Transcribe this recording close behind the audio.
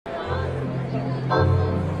This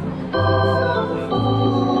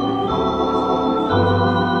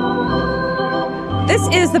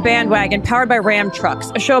is The Bandwagon, powered by Ram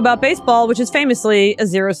Trucks, a show about baseball, which is famously a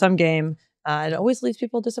zero-sum game. It always leaves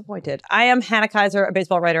people disappointed. I am Hannah Keyser, a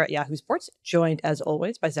baseball writer at Yahoo Sports, joined, as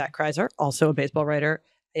always, by Zach Crizer, also a baseball writer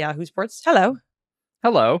at Yahoo Sports. Hello.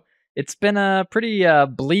 Hello. It's been a pretty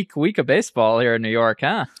bleak week of baseball here in New York,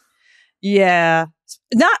 huh? Yeah.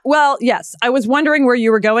 Yes. I was wondering where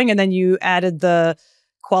you were going, and then you added the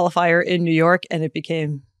qualifier in New York, and it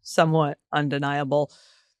became somewhat undeniable.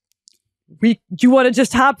 Do you want to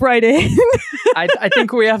just hop right in? I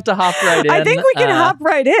think we have to hop right in. I think we can hop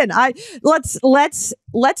right in.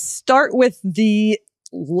 Let's start with the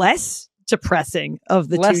less depressing of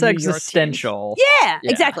the less two existential. Yeah,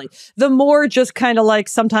 exactly. The more just kind of like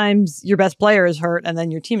sometimes your best player is hurt and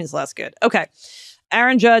then your team is less good. Okay.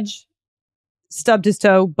 Aaron Judge stubbed his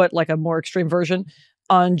toe, but like a more extreme version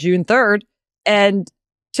on June 3rd. And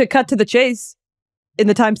to cut to the chase, in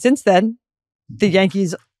the time since then, the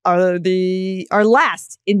Yankees are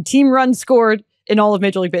last in team runs scored in all of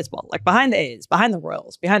Major League Baseball, like behind the A's, behind the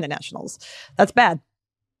Royals, behind the Nationals. That's bad.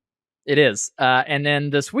 It is. And then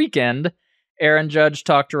this weekend, Aaron Judge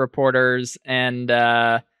talked to reporters, and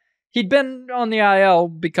he'd been on the IL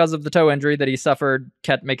because of the toe injury that he suffered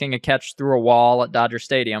making a catch through a wall at Dodger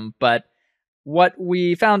Stadium. But what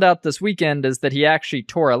we found out this weekend is that he actually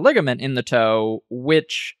tore a ligament in the toe,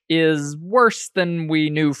 which is worse than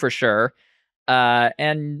we knew for sure.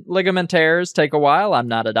 And ligament tears take a while. I'm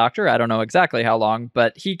not a doctor. I don't know exactly how long,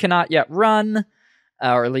 but he cannot yet run,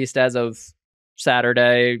 or at least as of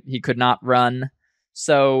Saturday, he could not run.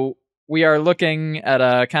 So we are looking at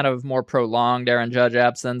a kind of more prolonged Aaron Judge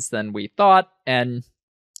absence than we thought. And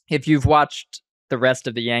if you've watched the rest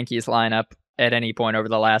of the Yankees lineup at any point over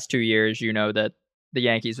the last 2 years, you know that the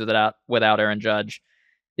Yankees without Aaron Judge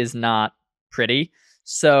is not pretty.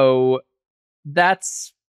 So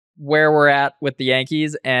that's where we're at with the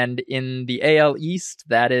Yankees, and in the AL East,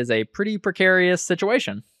 that is a pretty precarious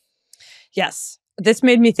situation. Yes. This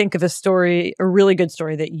made me think of a really good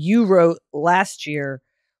story that you wrote last year,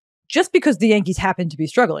 just because the Yankees happened to be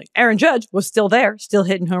struggling. Aaron Judge was still there, still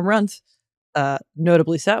hitting home runs,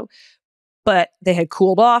 notably so. But they had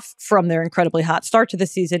cooled off from their incredibly hot start to the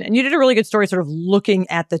season. And you did a really good story sort of looking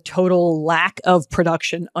at the total lack of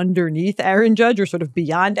production underneath Aaron Judge, or sort of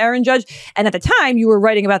beyond Aaron Judge. And at the time, you were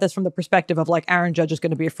writing about this from the perspective of like Aaron Judge is going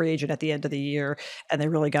to be a free agent at the end of the year. And they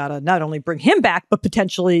really got to not only bring him back, but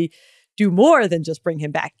potentially do more than just bring him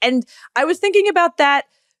back. And I was thinking about that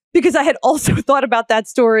because I had also thought about that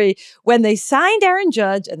story when they signed Aaron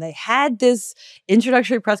Judge and they had this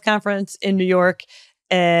introductory press conference in New York.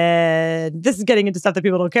 And this is getting into stuff that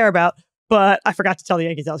people don't care about, but I forgot to tell the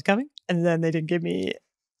Yankees I was coming. And then they didn't give me,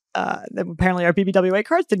 apparently our BBWA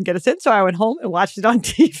cards didn't get us in. So I went home and watched it on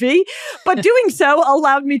TV. But doing so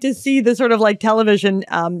allowed me to see the sort of like television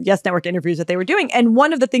Yes Network interviews that they were doing. And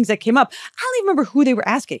one of the things that came up, I don't even remember who they were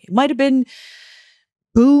asking. It might have been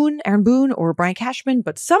Aaron Boone or Brian Cashman,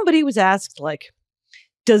 but somebody was asked like,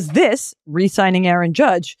 does this, re-signing Aaron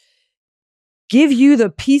Judge, give you the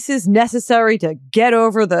pieces necessary to get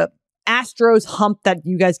over the Astros hump that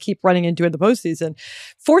you guys keep running into in the postseason,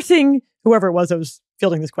 forcing whoever it was that was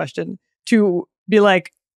fielding this question to be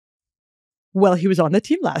like, well, he was on the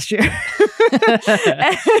team last year.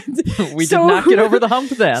 We did not get over the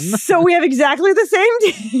hump then. So we have exactly the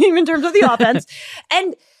same team in terms of the offense.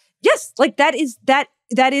 And yes, like that is,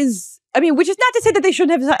 I mean, which is not to say that they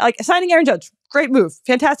shouldn't have, like, signing Aaron Judge. Great move.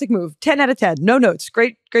 Fantastic move. 10 out of 10. No notes.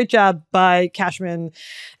 Great job by Cashman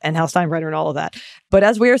and Hal Steinbrenner and all of that. But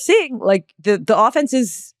as we are seeing, like, the offense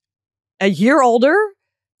is a year older.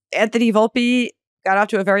 Anthony Volpe got off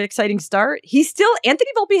to a very exciting start.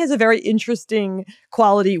 Anthony Volpe has a very interesting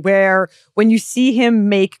quality where when you see him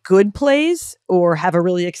make good plays or have a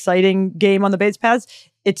really exciting game on the base paths,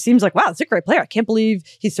 it seems like, wow, that's a great player. I can't believe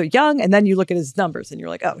he's so young. And then you look at his numbers and you're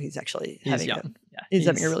like, oh, he's having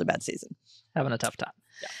a really bad season. Having a tough time.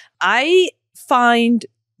 Yeah. I find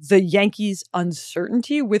the Yankees'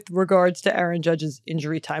 uncertainty with regards to Aaron Judge's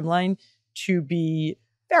injury timeline to be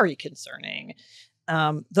very concerning.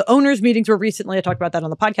 The owners' meetings were recently, I talked about that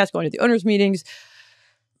on the podcast, going to the owners' meetings.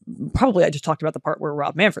 Probably I just talked about the part where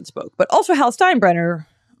Rob Manfred spoke, but also Hal Steinbrenner,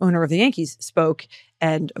 owner of the Yankees, spoke.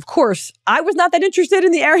 And of course, I was not that interested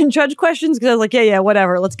in the Aaron Judge questions because I was like, yeah,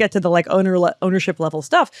 whatever. Let's get to the like ownership level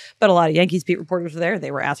stuff. But a lot of Yankees beat reporters were there. They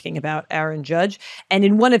were asking about Aaron Judge. And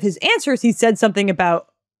in one of his answers, he said something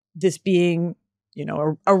about this being,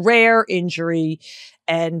 a rare injury.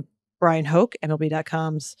 And Brian Hoke,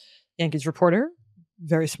 MLB.com's Yankees reporter,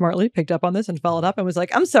 very smartly picked up on this and followed up and was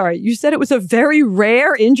like, I'm sorry, you said it was a very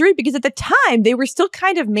rare injury? Because at the time, they were still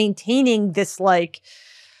kind of maintaining this like,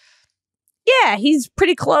 yeah, he's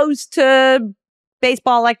pretty close to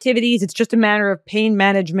baseball activities. It's just a matter of pain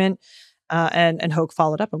management. And Hoke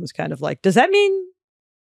followed up and was kind of like, does that mean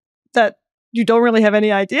that you don't really have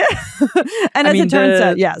any idea? And as it turns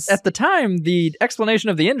out, yes. At the time, the explanation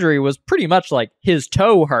of the injury was pretty much like his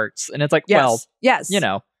toe hurts. And it's like, yes. You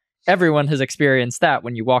know, everyone has experienced that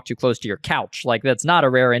when you walk too close to your couch. Like, that's not a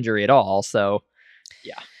rare injury at all. So,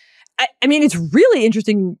 yeah. I mean, it's really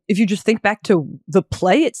interesting if you just think back to the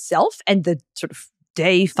play itself and the sort of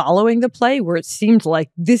day following the play, where it seemed like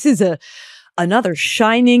this is another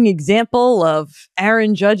shining example of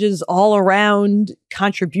Aaron Judge's all-around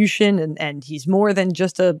contribution, and he's more than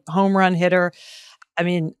just a home run hitter. I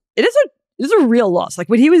mean, it is a real loss. Like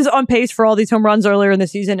when he was on pace for all these home runs earlier in the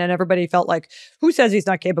season, and everybody felt like, who says he's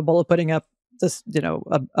not capable of putting up this, you know,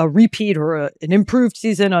 a repeat or an improved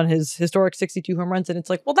season on his historic 62 home runs? And it's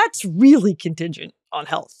like, well, that's really contingent on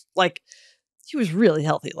health. Like he was really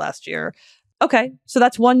healthy last year. Okay, so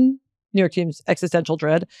that's one New York team's existential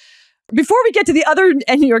dread. Before we get to the other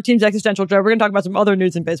New York team's existential dread, we're going to talk about some other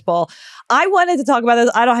news in baseball. I wanted to talk about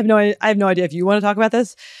this. I have no idea if you want to talk about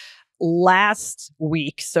this. Last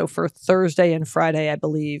week, so for Thursday and Friday, I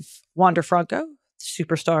believe, Wander Franco,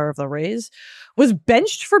 superstar of the Rays, was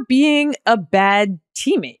benched for being a bad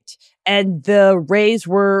teammate. And the Rays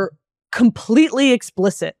were completely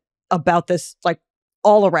explicit about this, like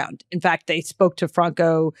all around. In fact, they spoke to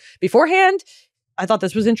Franco beforehand. I thought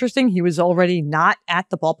this was interesting. He was already not at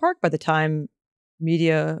the ballpark by the time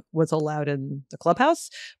media was allowed in the clubhouse.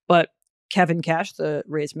 But Kevin Cash, the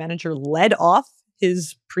Rays manager, led off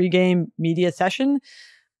his pregame media session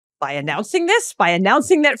by announcing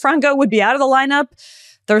that Franco would be out of the lineup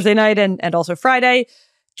Thursday night and also Friday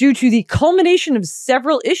due to the culmination of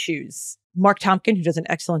several issues. Mark Tompkin, who does an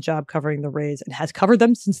excellent job covering the Rays and has covered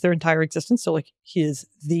them since their entire existence, so like he is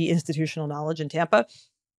the institutional knowledge in Tampa,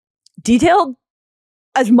 detailed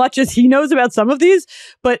as much as he knows about some of these,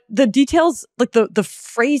 but the details, like the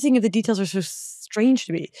phrasing of the details are so strange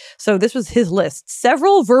to me. So this was his list.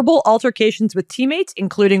 Several verbal altercations with teammates,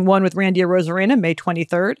 including one with Randy Arozarena, May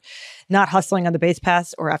 23rd, not hustling on the base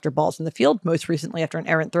pass or after balls in the field, most recently after an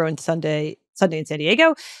errant throw in Sunday in San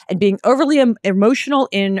Diego, and being overly emotional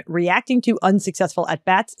in reacting to unsuccessful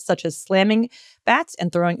at-bats, such as slamming bats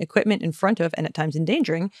and throwing equipment in front of and at times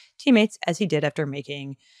endangering teammates, as he did after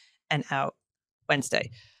making an out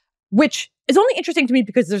Wednesday, which is only interesting to me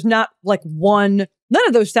because there's not like none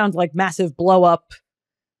of those sound like massive blow up.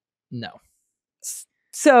 No.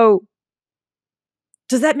 So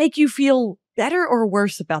does that make you feel better or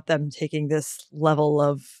worse about them taking this level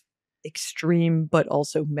of extreme, but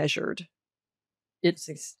also measured? It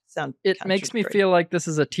makes me feel like this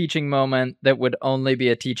is a teaching moment that would only be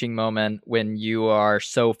a teaching moment when you are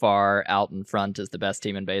so far out in front as the best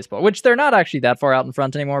team in baseball, which they're not actually that far out in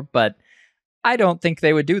front anymore, but I don't think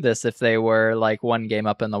they would do this if they were like one game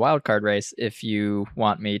up in the wild card race, if you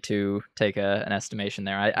want me to take an estimation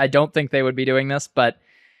there. I don't think they would be doing this, but,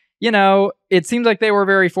 you know, it seems like they were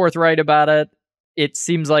very forthright about it. It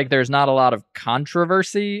seems like there's not a lot of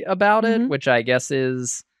controversy about it, which I guess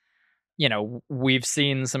is, you know, we've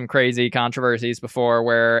seen some crazy controversies before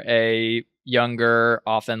where a younger,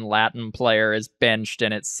 often Latin player is benched,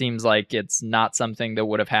 and it seems like it's not something that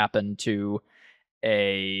would have happened to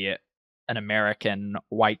an American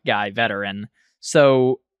white guy veteran.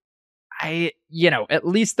 So at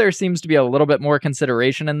least there seems to be a little bit more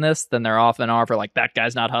consideration in this than there often are for like, that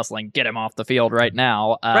guy's not hustling, get him off the field right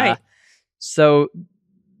now. Right. So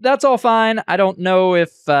that's all fine. I don't know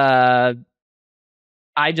if, I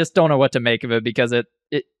just don't know what to make of it because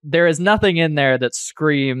there is nothing in there that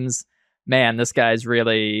screams, man, this guy's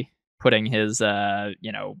really putting his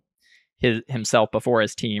himself before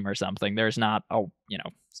his team or something. There's not a,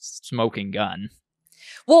 smoking gun.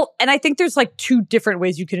 Well, and I think there's like two different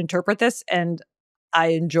ways you can interpret this. And I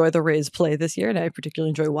enjoy the Rays play this year, and I particularly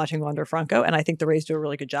enjoy watching Wander Franco. And I think the Rays do a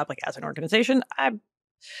really good job, like as an organization. I'm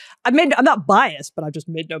not biased, but I've just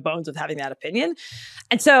made no bones of having that opinion.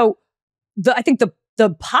 And so I think the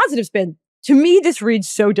positive spin, to me, this reads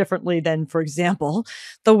so differently than, for example,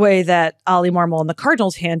 the way that Ollie Marmol and the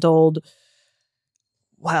Cardinals handled,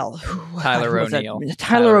 Tyler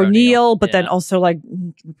O'Neill, but then also like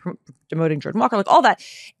demoting Jordan Walker, like all that.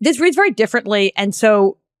 This reads very differently. And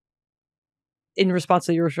so in response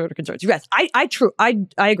to your sort of concerns, yes, I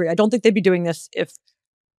agree. I don't think they'd be doing this if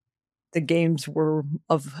the games were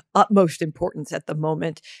of utmost importance at the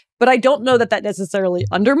moment. But I don't know that necessarily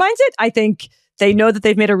undermines it. I think they know that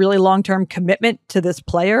they've made a really long-term commitment to this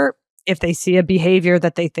player. if they see a behavior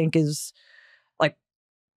that they think is like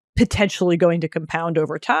potentially going to compound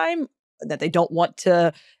over time, that they don't want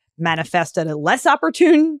to manifest at a less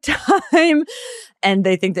opportune time, and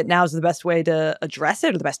they think that now is the best way to address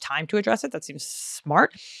it or the best time to address it. That seems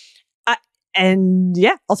smart. And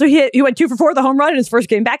yeah, also he went 2 for 4 with a home run in his first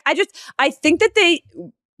game back. I think that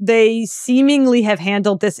they seemingly have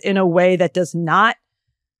handled this in a way that does not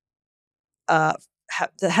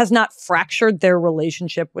has not fractured their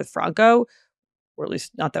relationship with Franco, or at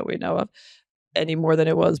least not that we know of, any more than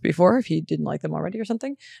it was before, if he didn't like them already or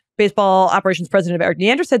something. Baseball operations president of Eric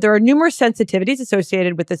Neander said there are numerous sensitivities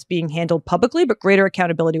associated with this being handled publicly, but greater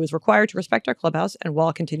accountability was required to respect our clubhouse and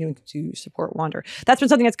while continuing to support Wander. That's been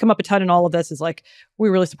something that's come up a ton in all of this, is like, we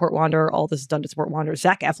really support Wander. All this is done to support Wander.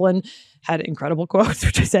 Zach Eflin had incredible quotes,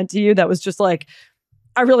 which I sent to you. That was just like,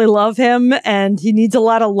 I really love him and he needs a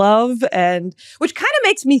lot of love, and which kind of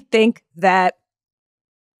makes me think that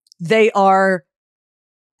they are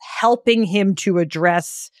helping him to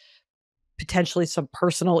address potentially some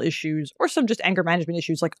personal issues or some just anger management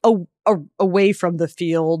issues, like away from the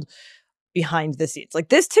field, behind the scenes. Like,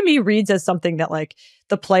 this to me reads as something that like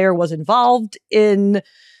the player was involved in,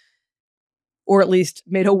 or at least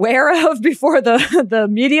made aware of before the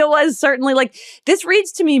media was. Certainly, like, this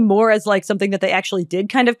reads to me more as like something that they actually did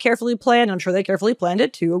kind of carefully plan. I'm sure they carefully planned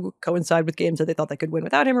it to coincide with games that they thought they could win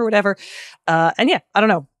without him or whatever. And yeah, I don't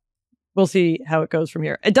know. We'll see how it goes from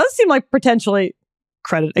here. It does seem like potentially,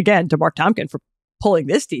 credit again to Mark Tompkin for pulling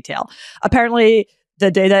this detail. Apparently,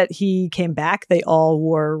 the day that he came back, they all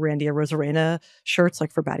wore Randy Arozarena shirts,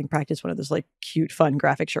 like for batting practice, one of those like cute, fun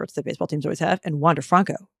graphic shirts that baseball teams always have. And Wander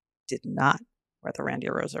Franco did not wear the Randy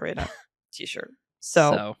Arozarena t-shirt.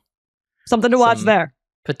 So something to watch there.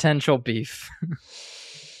 Potential beef.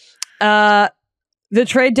 The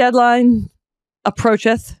trade deadline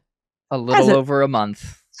approacheth. A little over a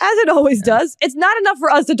month. As it always does. It's not enough for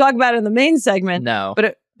us to talk about it in the main segment. No.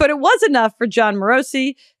 But it was enough for John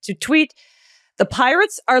Morosi to tweet, "The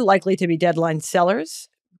Pirates are likely to be deadline sellers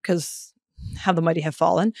because how the mighty have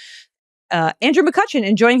fallen. Andrew McCutchen,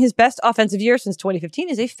 enjoying his best offensive year since 2015,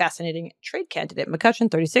 is a fascinating trade candidate. McCutchen,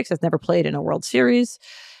 36, has never played in a World Series.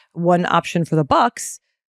 One option for the Bucks,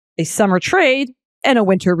 a summer trade and a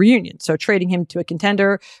winter reunion. So trading him to a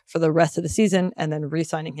contender for the rest of the season and then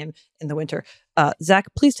re-signing him in the winter." Zach,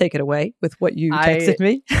 please take it away with what you texted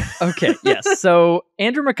me. Okay, yes. So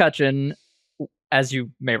Andrew McCutchen, as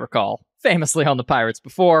you may recall, famously on the Pirates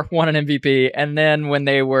before, won an MVP. And then when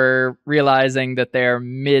they were realizing that their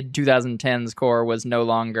mid-2010s core was no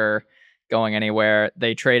longer going anywhere,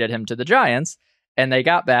 they traded him to the Giants, and they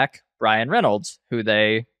got back Brian Reynolds, who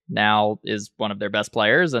they now is one of their best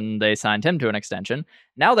players, and they signed him to an extension.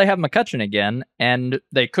 Now they have McCutchen again, and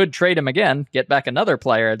they could trade him again, get back another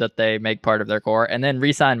player that they make part of their core, and then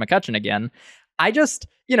re-sign McCutchen again. I just,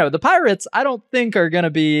 the Pirates, I don't think are going to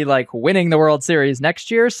be like winning the World Series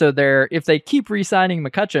next year. So if they keep re-signing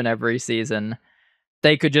McCutchen every season,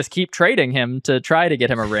 they could just keep trading him to try to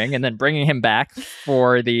get him a ring and then bringing him back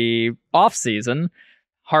for the offseason.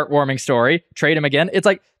 Heartwarming story. Trade him again. It's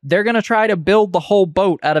like they're going to try to build the whole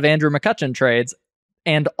boat out of Andrew McCutchen trades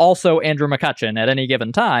and also Andrew McCutchen at any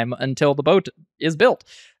given time until the boat is built.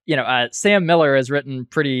 Sam Miller has written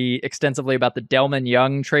pretty extensively about the Delman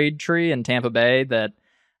Young trade tree in Tampa Bay, that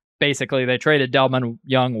basically they traded Delman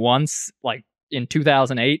Young once, like in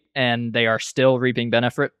 2008, and they are still reaping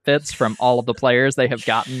benefits from all of the players they have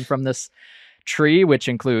gotten from this tree, which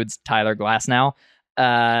includes Tyler Glasnow.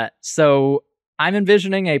 So I'm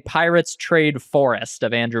envisioning a Pirates trade forest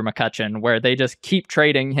of Andrew McCutchen where they just keep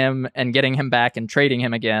trading him and getting him back and trading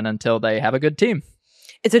him again until they have a good team.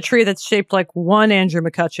 It's a tree that's shaped like one Andrew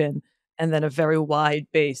McCutchen and then a very wide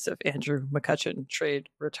base of Andrew McCutchen trade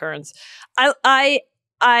returns. I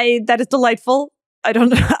that is delightful. I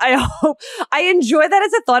hope I enjoy that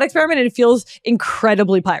as a thought experiment, and it feels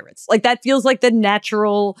incredibly Pirates. Like, that feels like the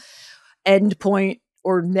natural end point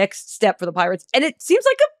or next step for the Pirates. And it seems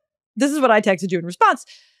like this is what I texted you in response.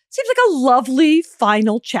 Seems like a lovely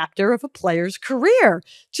final chapter of a player's career.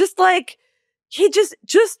 Just like he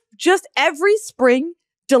just every spring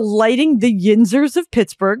delighting the Yinzers of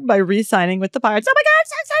Pittsburgh by re-signing with the Pirates. Oh my God, I'm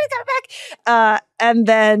so excited to come back. And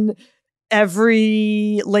then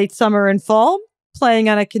every late summer and fall, playing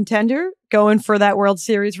on a contender, going for that World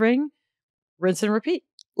Series ring, rinse and repeat.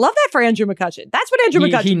 Love that for Andrew McCutchen. That's what Andrew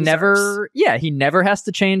McCutchen deserves. He never has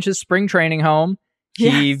to change his spring training home.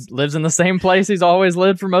 He lives in the same place he's always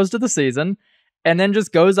lived for most of the season, and then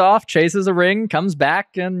just goes off, chases a ring, comes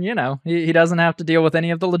back, and, he doesn't have to deal with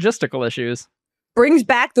any of the logistical issues. Brings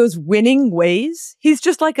back those winning ways. He's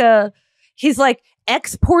just like he's like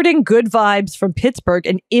exporting good vibes from Pittsburgh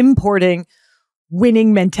and importing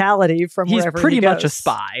winning mentality from He's wherever pretty he goes. much a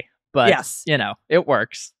spy, but yes, it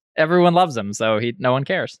works. Everyone loves him, so no one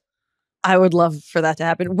cares. I would love for that to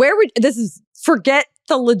happen. Forget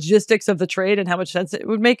the logistics of the trade and how much sense it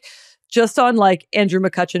would make. Just on like Andrew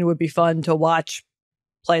McCutchen would be fun to watch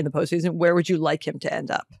play in the postseason. Where would you like him to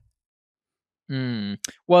end up?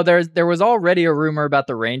 Well, there was already a rumor about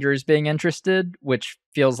the Rangers being interested, which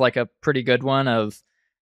feels like a pretty good one of,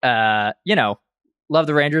 love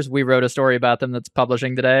the Rangers. We wrote a story about them that's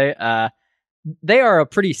publishing today. They are a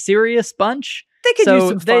pretty serious bunch. They could use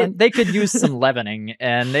some fun. They could use some leavening,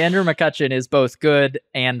 and Andrew McCutchen is both good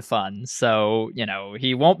and fun. So,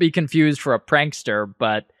 he won't be confused for a prankster,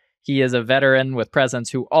 but he is a veteran with presence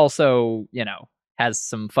who also, has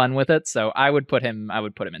some fun with it. So I would put him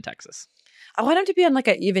in Texas. I want him to be on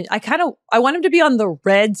I want him to be on the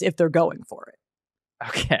Reds if they're going for it.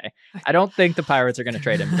 Okay. I don't think the Pirates are going to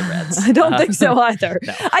trade him to the Reds. I don't think so either.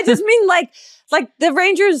 No. I just mean like the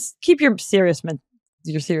Rangers, keep your serious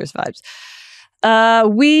vibes.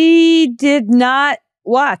 We did not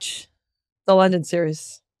watch the London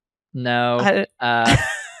series. No,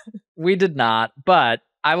 we did not. But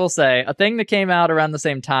I will say a thing that came out around the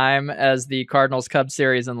same time as the Cardinals-Cubs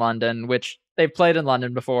series in London, which they've played in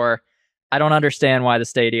London before. I don't understand why the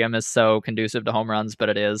stadium is so conducive to home runs, but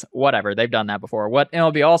it is. Whatever. They've done that before. What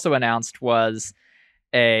MLB also announced was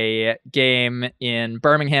a game in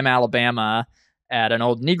Birmingham, Alabama at an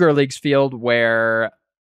old Negro Leagues field where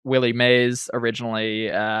Willie Mays originally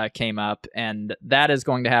came up, and that is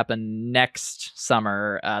going to happen next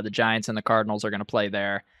summer. The Giants and the Cardinals are going to play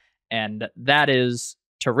there, and that is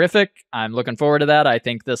terrific. I'm looking forward to that. I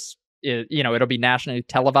think this it'll be nationally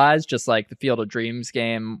televised, just like the Field of Dreams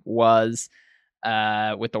game was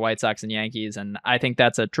with the White Sox and Yankees. And I think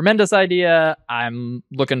that's a tremendous idea. I'm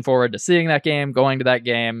looking forward to seeing that game, going to that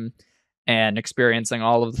game, and experiencing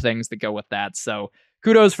all of the things that go with that. So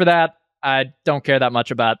kudos for that. I don't care that much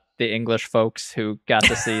about the English folks who got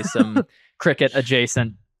to see some cricket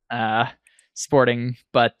adjacent sporting,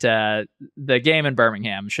 but the game in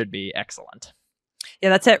Birmingham should be excellent. Yeah,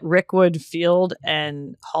 that's at Rickwood Field,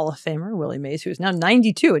 and Hall of Famer Willie Mays, who's now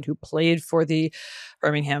 92 and who played for the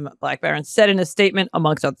Birmingham Black Barons, said in a statement,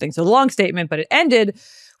 amongst other things, a long statement, but it ended,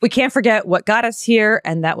 "We can't forget what got us here,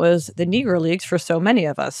 and that was the Negro Leagues for so many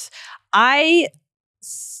of us." I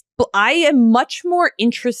am much more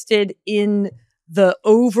interested in the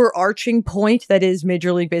overarching point that is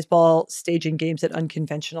Major League Baseball staging games at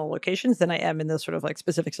unconventional locations than I am in the sort of like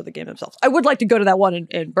specifics of the game themselves. I would like to go to that one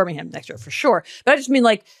in Birmingham next year for sure. But I just mean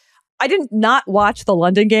like, I didn't not watch the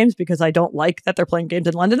London games because I don't like that they're playing games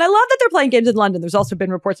in London. I love that they're playing games in London. There's also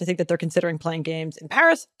been reports, I think, that they're considering playing games in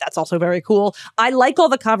Paris. That's also very cool. I like all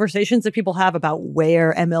the conversations that people have about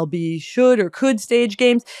where MLB should or could stage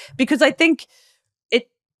games, because I think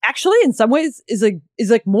actually in some ways is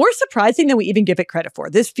like more surprising than we even give it credit for.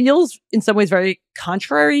 This feels in some ways very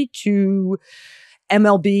contrary to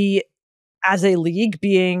MLB as a league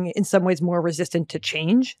being in some ways more resistant to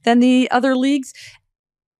change than the other leagues.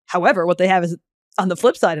 However, what they have is on the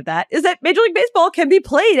flip side of that is that Major League Baseball can be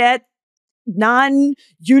played at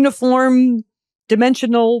non-uniform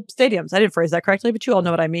dimensional stadiums. I didn't phrase that correctly, but you all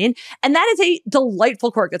know what I mean. And that is a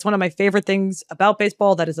delightful quirk. That's one of my favorite things about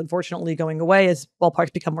baseball that is unfortunately going away as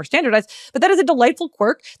ballparks become more standardized. But that is a delightful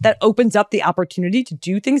quirk that opens up the opportunity to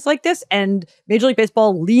do things like this. And Major League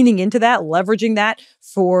Baseball leaning into that, leveraging that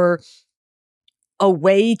for a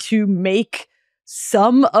way to make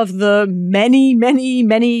some of the many, many,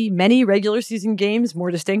 many, many regular season games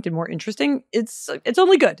more distinct and more interesting. It's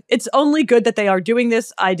only good. It's only good that they are doing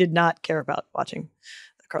this. I did not care about watching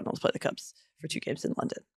the Cardinals play the Cubs for 2 games in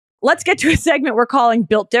London. Let's get to a segment we're calling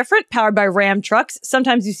Built Different, powered by Ram Trucks.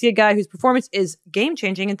 Sometimes you see a guy whose performance is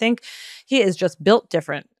game-changing and think he is just built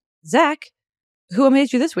different. Zach, who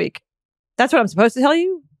amazed you this week? That's what I'm supposed to tell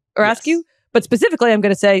you or ask you? But specifically, I'm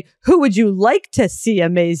going to say, who would you like to see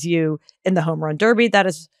amaze you in the Home Run Derby? That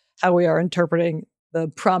is how we are interpreting the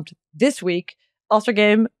prompt this week. All-Star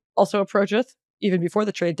Game also approacheth, even before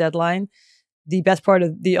the trade deadline. The best part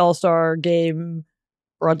of the All-Star Game,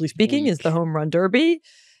 broadly speaking, is the Home Run Derby.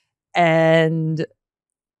 And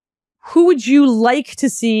who would you like to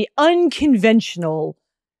see unconventional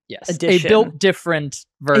edition? A built different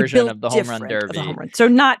version of the Home Run Derby. So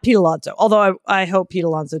not Pete Alonso, although I hope Pete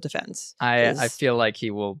Alonso defends. I feel like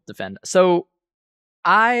he will defend. So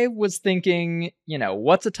I was thinking,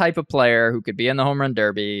 what's a type of player who could be in the Home Run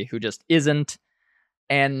Derby who just isn't?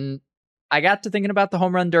 And I got to thinking about the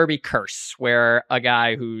Home Run Derby curse, where a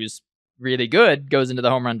guy who's really good goes into the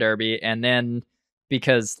Home Run Derby, and then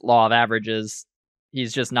because law of averages,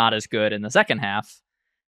 he's just not as good in the second half.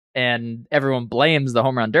 And everyone blames the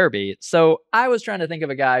home run derby. So I was trying to think of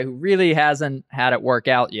a guy who really hasn't had it work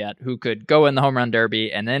out yet, who could go in the home run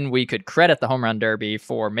derby, and then we could credit the home run derby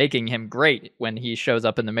for making him great when he shows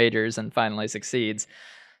up in the majors and finally succeeds.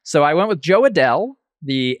 So I went with Joe Adell,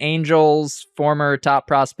 the Angels' former top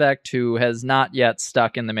prospect who has not yet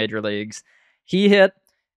stuck in the major leagues. He hit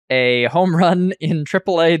a home run in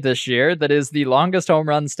AAA this year that is the longest home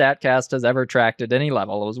run StatCast has ever tracked at any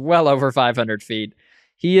level. It was well over 500 feet.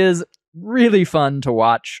 He is really fun to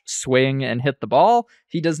watch swing and hit the ball.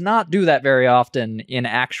 He does not do that very often in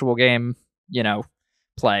actual game,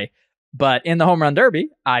 play. But in the home run derby,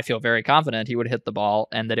 I feel very confident he would hit the ball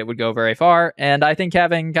and that it would go very far. And I think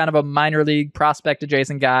having kind of a minor league prospect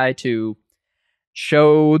adjacent guy to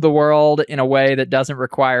show the world in a way that doesn't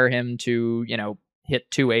require him to,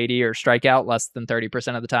 hit 280 or strike out less than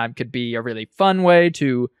 30% of the time could be a really fun way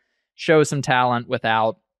to show some talent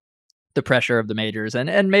without the pressure of the majors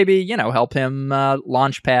and maybe, help him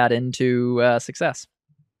launch pad into success.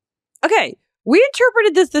 Okay. We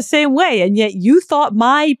interpreted this the same way, and yet you thought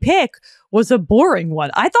my pick was a boring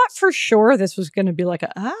one. I thought for sure this was going to be like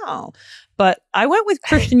but I went with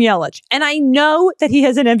Christian Yelich, and I know that he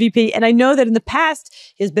has an MVP, and I know that in the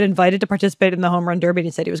past he has been invited to participate in the home run derby, and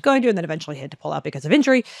he said he was going to, and then eventually he had to pull out because of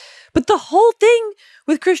injury. But the whole thing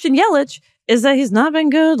with Christian Yelich is that he's not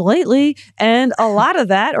been good lately, and a lot of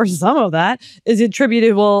that, or some of that, is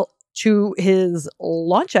attributable to his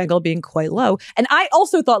launch angle being quite low. And I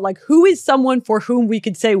also thought, who is someone for whom we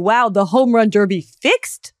could say, wow, the home run derby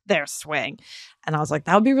fixed their swing? And I was like,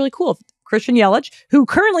 that would be really cool. Christian Yelich, who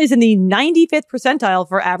currently is in the 95th percentile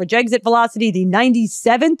for average exit velocity, the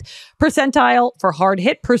 97th percentile for hard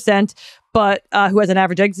hit percent, but who has an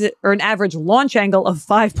average exit or an average launch angle of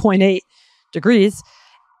 5.8 degrees.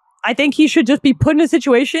 I think he should just be put in a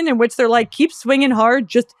situation in which they're like, keep swinging hard,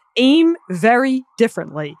 just aim very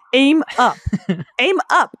differently. Aim up. Aim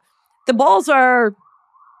up. The balls are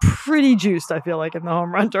pretty juiced, I feel like, in the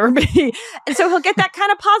home run derby. And so he'll get that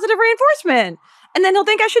kind of positive reinforcement. And then he'll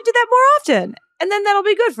think I should do that more often. And then that'll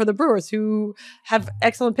be good for the Brewers, who have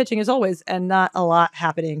excellent pitching as always and not a lot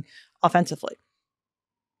happening offensively.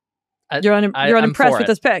 You're unimpressed with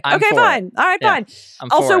this pick. Okay, fine. All right, fine.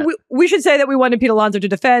 Also, we should say that we wanted Pete Alonso to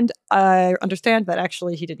defend. I understand that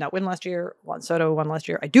actually he did not win last year. Juan Soto won last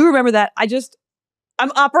year. I do remember that.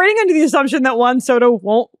 I'm operating under the assumption that Juan Soto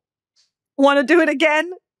won't want to do it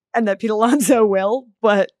again and that Pete Alonso will,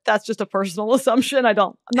 but that's just a personal assumption. I'm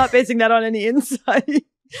not basing that on any insight.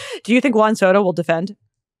 Do you think Juan Soto will defend?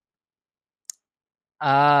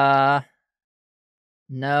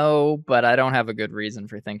 No, but I don't have a good reason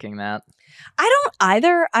for thinking that. I don't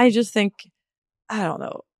either. I just think, I don't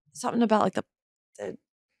know, something about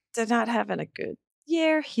they're not having a good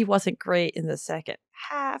year. He wasn't great in the second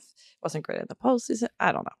half. Wasn't great in the postseason.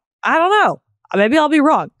 I don't know. Maybe I'll be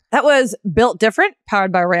wrong. That was Built Different,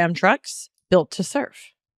 powered by Ram Trucks, built to serve.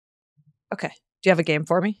 Okay. Do you have a game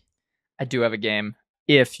for me? I do have a game.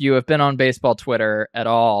 If you have been on baseball Twitter at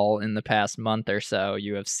all in the past month or so,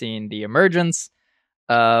 you have seen the emergence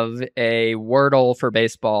of a Wordle for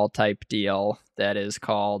baseball type deal that is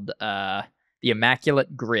called the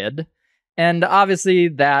Immaculate Grid. And obviously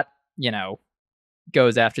that,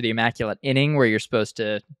 goes after the Immaculate Inning, where you're supposed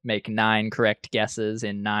to make 9 correct guesses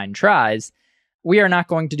in 9 tries. We are not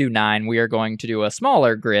going to do 9. We are going to do a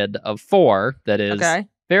smaller grid of 4 that is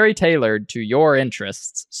very tailored to your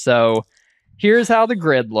interests. So here's how the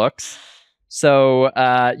grid looks. So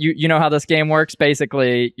you know how this game works.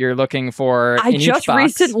 Basically, you're looking for. I just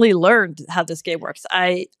recently learned how this game works.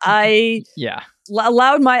 I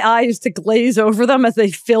allowed my eyes to glaze over them as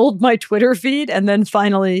they filled my Twitter feed, and then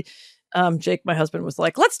finally, Jake, my husband, was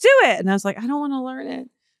like, "Let's do it," and I was like, "I don't want to learn it."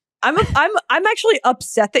 I'm actually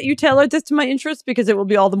upset that you tailored this to my interests because it will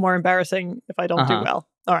be all the more embarrassing if I don't do well.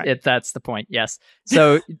 All right, that's the point. Yes.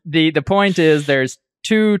 So the point is there's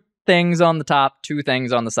 2 things on the top, 2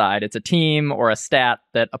 things on the side. It's a team or a stat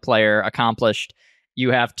that a player accomplished.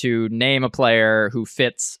 You have to name a player who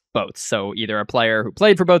fits both. So either a player who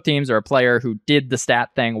played for both teams or a player who did the stat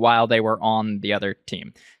thing while they were on the other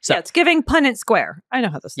team. So it's giving Punnett Square. I know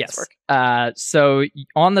how this things work. So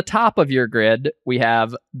on the top of your grid, we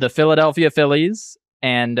have the Philadelphia Phillies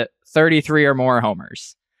and 33 or more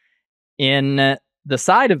homers. In the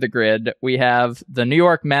side of the grid, we have the New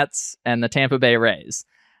York Mets and the Tampa Bay Rays.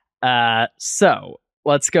 So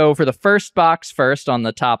let's go for the first box first on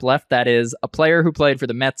the top left. That is a player who played for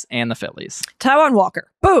the Mets and the Phillies. Taijuan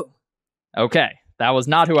Walker. Boom. Okay. That was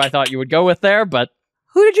not who I thought you would go with there, but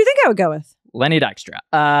who did you think I would go with? Lenny Dykstra.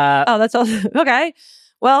 That's also okay.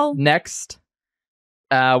 Well, next,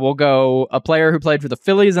 We'll go a player who played for the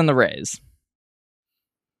Phillies and the Rays.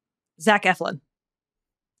 Zach Eflin.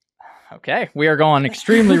 Okay, we are going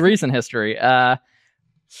extremely recent history.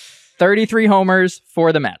 33 homers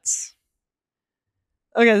for the Mets.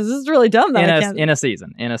 Okay, this is really dumb. In a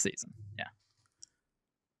season. Yeah.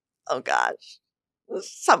 Oh, gosh.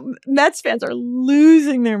 Some Mets fans are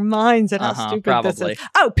losing their minds at how stupid this is.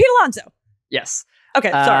 Oh, Pete Alonso. Yes.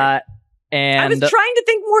 Okay, sorry. And I was trying to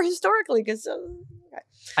think more historically because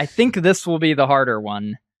I think this will be the harder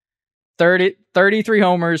one. 33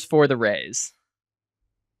 homers for the Rays.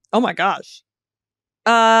 Oh my gosh.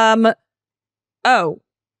 Oh.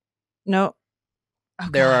 No. Oh,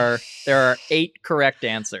 there are 8 correct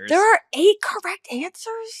answers. There are 8 correct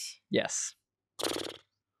answers? Yes.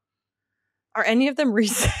 Are any of them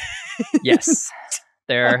recent? Yes.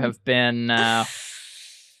 There have been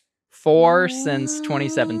 4 since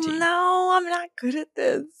 2017. No, I'm not good at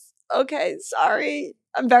this. Okay, sorry.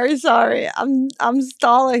 I'm very sorry. I'm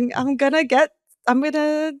stalling. I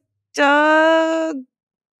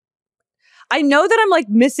know that I'm like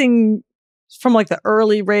missing from like the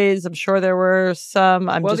early Rays. I'm sure there were some.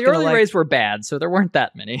 The early Rays were bad, so there weren't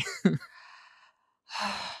that many.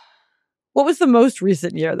 What was the most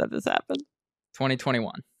recent year that this happened?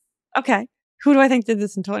 2021. Okay. Who do I think did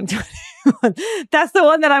this in 2021? That's the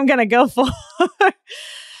one that I'm going to go for.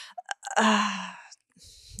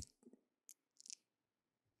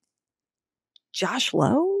 Josh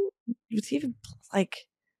Lowe? Was he even like...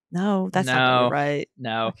 No, that's not right.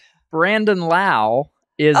 No. Okay. Brandon Lau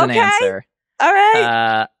is an answer. All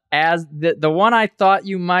right. As the one I thought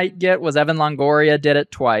you might get was Evan Longoria did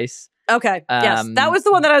it twice. Okay. Yes. That was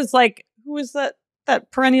the one that I was like, who was that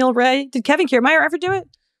perennial Ray? Did Kevin Kiermaier ever do it?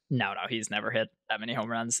 No, he's never hit that many home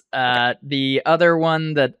runs. Okay. The other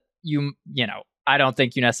one that you know, I don't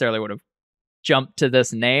think you necessarily would have jumped to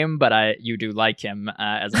this name, but you do like him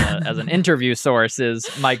as an interview source is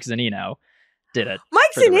Mike Zunino did it.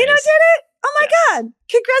 Mike Zunino did it? Oh my God.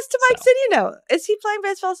 Congrats to Mike Zunino. Is he playing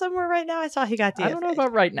baseball somewhere right now? I saw he got DFA. I don't know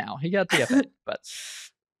about right now. He got DFA, but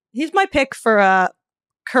he's my pick for a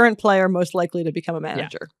current player most likely to become a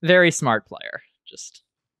manager. Yeah, very smart player. Just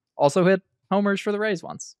also hit homers for the Rays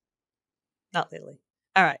once. Not lately.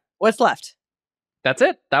 All right. What's left? That's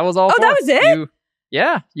it. That was all. Oh, that was it?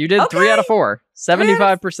 You did 3 out of 4.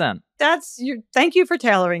 75%. Thank you for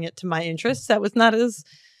tailoring it to my interests. That was not as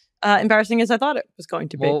embarrassing as I thought it was going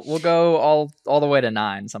to be. We'll go all the way to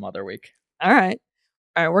 9 some other week. All right.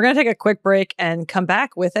 We're going to take a quick break and come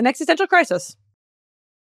back with an existential crisis.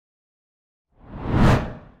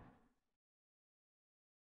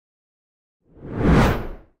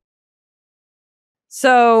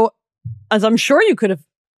 So, as I'm sure you could have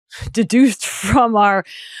deduced from our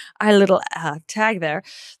little tag there,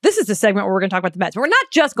 this is the segment where we're going to talk about the Mets. We're not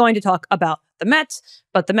just going to talk about the Mets,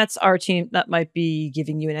 but the Mets are a team that might be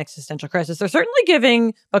giving you an existential crisis. They're certainly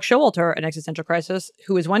giving Buck Showalter an existential crisis,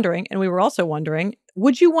 who is wondering, and we were also wondering,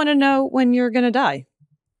 would you want to know when you're going to die?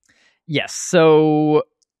 Yes. So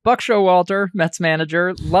Buck Showalter, Mets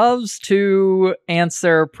manager, loves to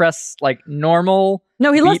answer press like normal.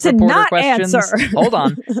 No, he loves to not questions. answer. Hold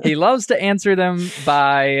on. He loves to answer them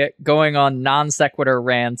by going on non sequitur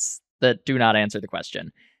rants that do not answer the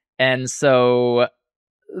question. And so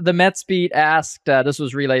the Mets beat asked, this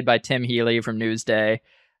was relayed by Tim Healy from Newsday.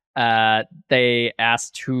 They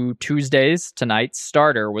asked who tonight's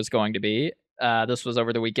starter was going to be. This was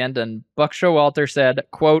over the weekend. And Buck Showalter said,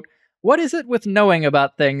 quote, "What is it with knowing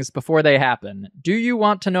about things before they happen? Do you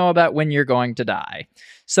want to know about when you're going to die?"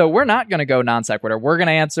 So we're not going to go non sequitur. We're going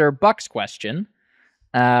to answer Buck's question.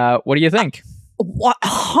 What do you think?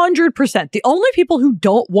 100%. The only people who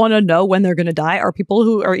don't want to know when they're going to die are people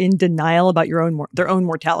who are in denial about their own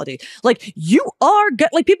mortality. Like, you are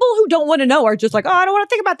like, people who don't want to know are just like, oh, I don't want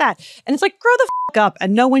to think about that. And it's like, grow the up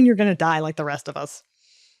and know when you're going to die, like the rest of us.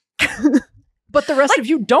 But the rest of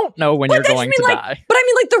you don't know when you're going to die. But I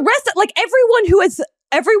mean, like, the rest, like,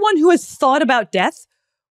 everyone who has thought about death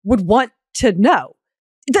would want to know.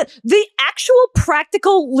 The actual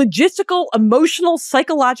practical, logistical, emotional,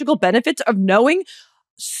 psychological benefits of knowing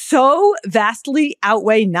so vastly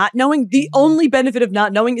outweigh not knowing. The only benefit of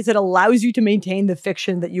not knowing is it allows you to maintain the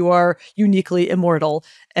fiction that you are uniquely immortal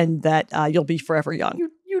and that you'll be forever young.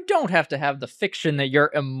 You don't have to have the fiction that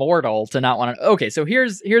you're immortal to not want to. Okay, so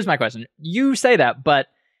here's my question. You say that, but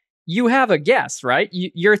you have a guess, right?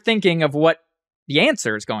 You're thinking of what the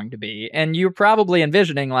answer is going to be, and you're probably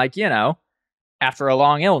envisioning, like, after a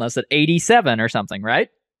long illness at 87 or something, right?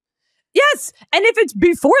 Yes. And if it's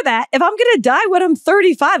before that, if I'm going to die when I'm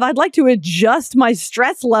 35, I'd like to adjust my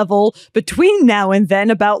stress level between now and then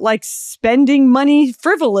about like spending money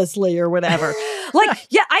frivolously or whatever.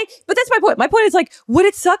 But that's my point. My point is like, would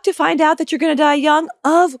it suck to find out that you're going to die young?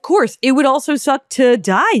 Of course. It would also suck to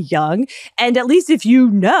die young. And at least if you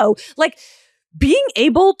know, like, being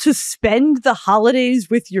able to spend the holidays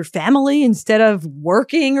with your family instead of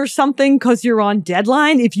working or something because you're on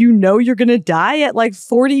deadline, if you know you're going to die at like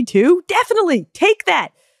 42, definitely take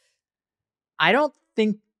that. I don't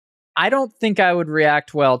think I would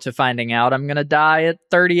react well to finding out I'm going to die at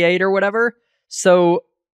 38 or whatever. So,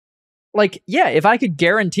 like, yeah, if I could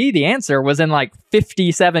guarantee the answer was in like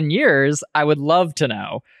 57 years, I would love to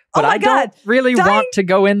know. But I don't really want to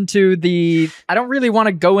go into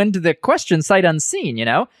the question sight unseen, you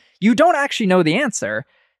know? You don't actually know the answer.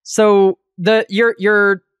 So you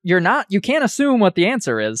can't assume what the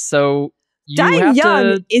answer is. So dying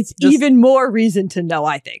young is even more reason to know,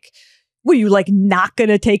 I think. Were you like not going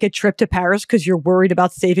to take a trip to Paris because you're worried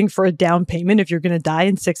about saving for a down payment if you're going to die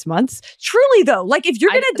in 6 months? Truly though, like if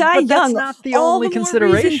you're going to die young, that's not the only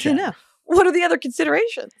consideration. What are the other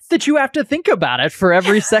considerations? That you have to think about it for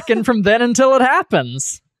every second from then until it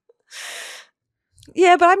happens.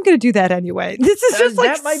 Yeah, but I'm going to do that anyway. This is just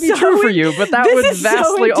like that might be true for you, but that would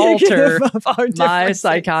vastly alter my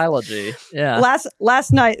psychology. Yeah.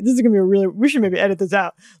 Last night, this is going to be we should maybe edit this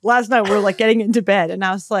out. Last night we were like getting into bed and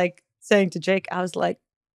I was like saying to Jake, I was like,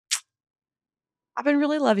 I've been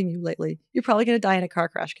really loving you lately. You're probably going to die in a car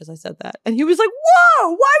crash because I said that. And he was like, whoa,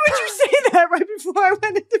 why would you say that right before I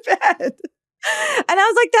went into bed? And I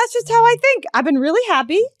was like, that's just how I think. I've been really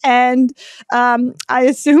happy. And I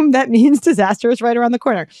assume that means disaster is right around the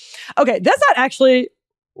corner. Okay, that's not actually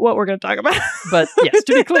what we're going to talk about. But yes,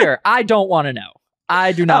 to be clear, I don't want to know.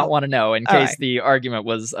 I do not want to know in case the argument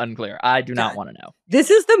was unclear. I do not want to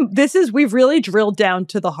know. We've really drilled down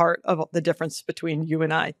to the heart of the difference between you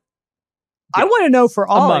and I. I want to know for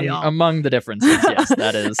all of y'all. Among the differences, yes,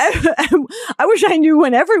 that is. I wish I knew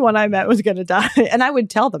when everyone I met was going to die, and I would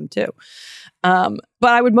tell them too. But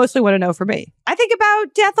I would mostly want to know for me. I think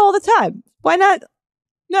about death all the time. Why not?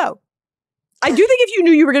 No. I do think if you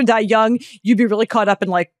knew you were going to die young, you'd be really caught up in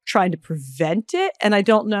like trying to prevent it. And I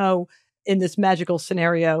don't know in this magical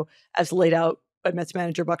scenario as laid out by Mets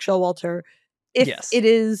manager Buck Showalter, if it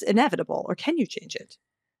is inevitable or can you change it?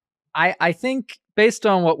 I think based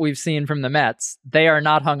on what we've seen from the Mets, they are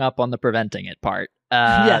not hung up on the preventing it part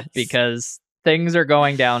because things are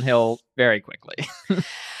going downhill very quickly.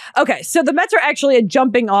 Okay, so the Mets are actually a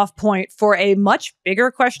jumping off point for a much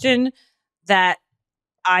bigger question that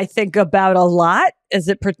I think about a lot as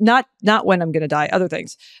it not when I'm going to die, other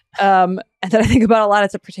things, and that I think about a lot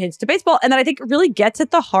as it pertains to baseball, and that I think really gets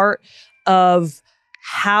at the heart of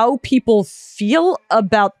how people feel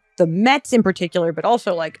about the Mets in particular, but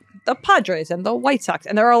also like the Padres and the White Sox.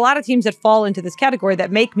 And there are a lot of teams that fall into this category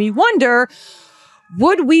that make me wonder,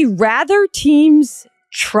 would we rather teams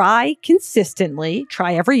try consistently,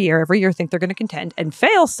 try every year think they're going to contend and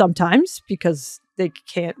fail sometimes because they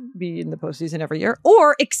can't be in the postseason every year,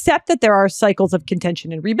 or accept that there are cycles of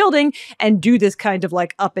contention and rebuilding and do this kind of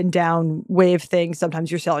like up and down wave thing.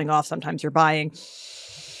 Sometimes you're selling off, sometimes you're buying.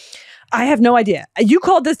 I have no idea. You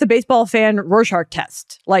called this the baseball fan Rorschach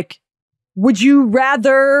test. Like, would you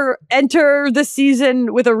rather enter the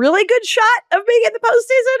season with a really good shot of making the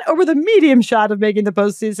postseason or with a medium shot of making the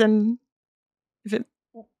postseason?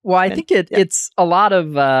 I think it's a lot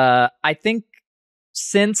of, I think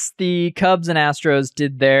since the Cubs and Astros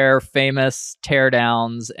did their famous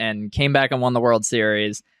teardowns and came back and won the World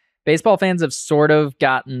Series, baseball fans have sort of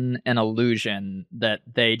gotten an illusion that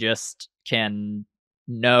they just can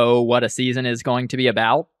know what a season is going to be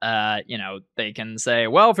about. They can say,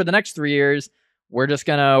 well, for the next 3 years, we're just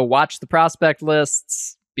going to watch the prospect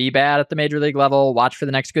lists, be bad at the major league level, watch for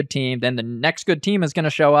the next good team. Then the next good team is going to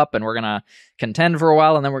show up and we're going to contend for a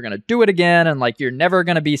while and then we're going to do it again. And like, you're never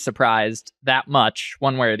going to be surprised that much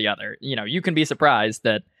one way or the other. You know, you can be surprised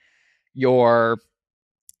that your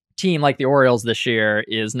team like the Orioles this year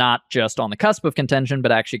is not just on the cusp of contention,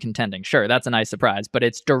 but actually contending. Sure, that's a nice surprise, but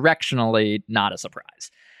it's directionally not a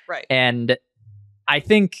surprise. Right. And I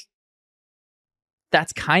think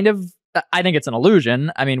that's I think it's an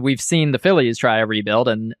illusion. I mean, we've seen the Phillies try a rebuild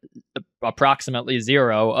and approximately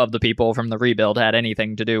zero of the people from the rebuild had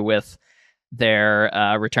anything to do with their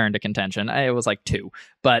return to contention. It was like 2,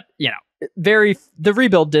 but the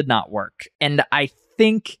rebuild did not work. And I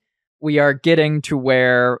think we are getting to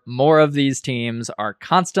where more of these teams are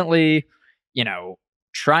constantly,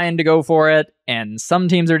 trying to go for it, and some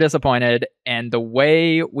teams are disappointed. And the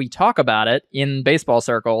way we talk about it in baseball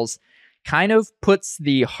circles kind of puts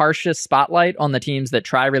the harshest spotlight on the teams that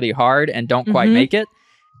try really hard and don't quite make it.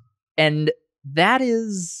 And that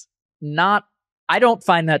is not, I don't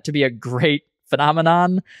find that to be a great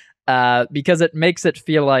phenomenon, because it makes it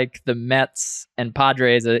feel like the Mets and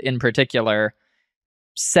Padres in particular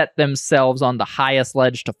set themselves on the highest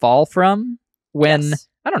ledge to fall from when,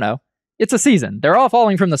 I don't know, it's a season. They're all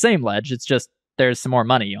falling from the same ledge. It's just there's some more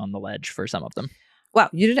money on the ledge for some of them. Wow,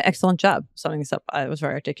 you did an excellent job summing this up. I was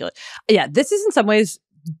very articulate. Yeah, this is in some ways,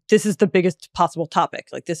 this is the biggest possible topic.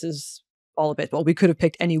 Like, this is all of it. Well, we could have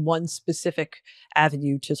picked any one specific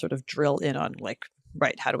avenue to sort of drill in on, like,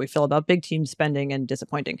 right, how do we feel about big team spending and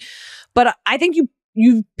disappointing? But I think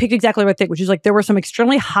you picked exactly the right thing, which is like there were some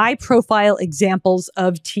extremely high profile examples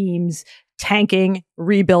of teams tanking,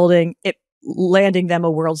 rebuilding, landing them a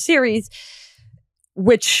World Series,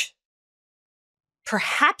 which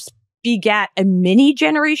perhaps begat a mini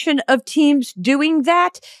generation of teams doing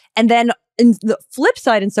that. And then in the flip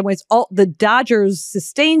side, in some ways, all the Dodgers'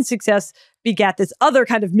 sustained success begat this other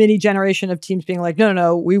kind of mini generation of teams being like,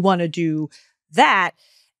 no, we want to do that.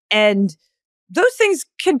 And those things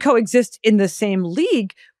can coexist in the same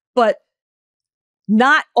league, but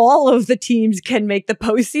not all of the teams can make the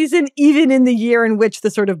postseason, even in the year in which the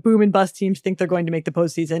sort of boom and bust teams think they're going to make the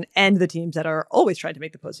postseason, and the teams that are always trying to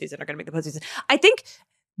make the postseason are going to make the postseason. I think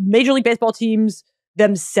Major League Baseball teams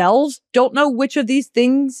themselves don't know which of these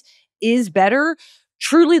things is better.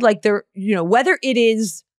 Truly, like, they're, whether it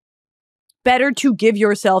is better to give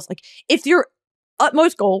yourselves, like, if your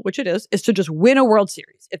utmost goal, which it is to just win a World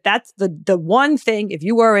Series. If that's the one thing, if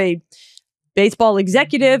you are a baseball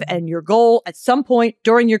executive and your goal at some point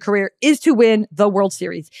during your career is to win the World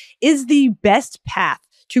Series, is the best path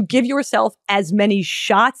to give yourself as many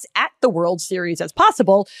shots at the World Series as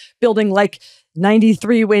possible, building like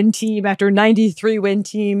 93 win team after 93 win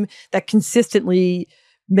team that consistently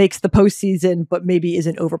makes the postseason, but maybe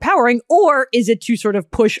isn't overpowering? Or is it to sort of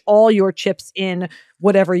push all your chips in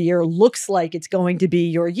whatever year looks like it's going to be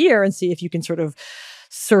your year and see if you can sort of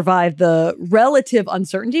survive the relative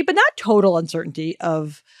uncertainty, but not total uncertainty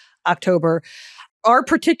of October? Our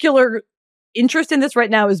particular interest in this right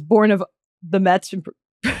now is born of the Mets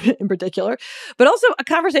in particular, but also a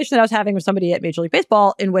conversation that I was having with somebody at Major League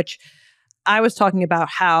Baseball in which I was talking about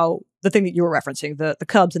how the thing that you were referencing, the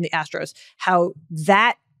Cubs and the Astros, how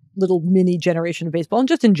that little mini generation of baseball, and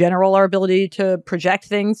just in general, our ability to project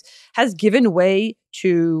things, has given way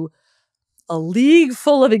to a league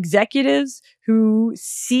full of executives who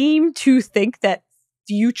seem to think that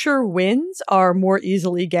future wins are more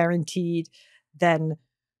easily guaranteed than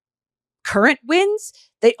current wins.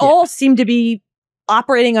 They all seem to be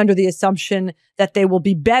operating under the assumption that they will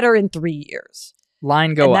be better in 3 years.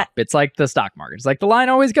 Line go up. It's like the stock market. It's like the line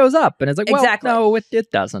always goes up. And it's like, well, exactly. No,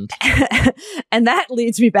 it doesn't. And that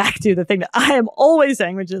leads me back to the thing that I am always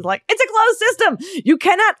saying, which is like, it's a closed system. You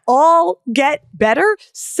cannot all get better.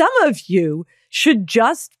 Some of you should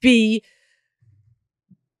just be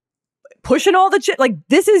pushing all the like,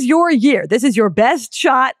 this is your year. This is your best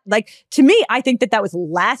shot. Like, to me, I think that was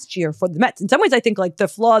last year for the Mets. In some ways, I think like the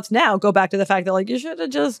flaws now go back to the fact that like, you should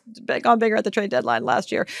have just gone bigger at the trade deadline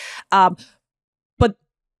last year. But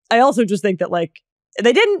I also just think that like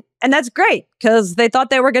they didn't, and that's great because they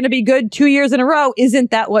thought they were going to be good 2 years in a row.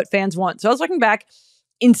 Isn't that what fans want? So I was looking back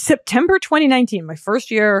in September 2019, my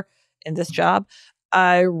first year in this job,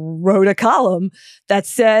 I wrote a column that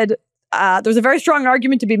said there's a very strong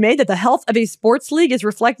argument to be made that the health of a sports league is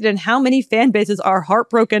reflected in how many fan bases are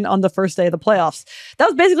heartbroken on the first day of the playoffs. That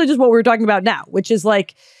was basically just what we were talking about now, which is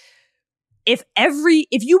like, if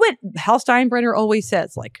you went, Hal Steinbrenner always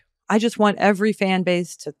says like, I just want every fan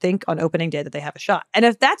base to think on opening day that they have a shot. And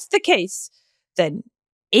if that's the case, then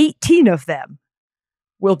 18 of them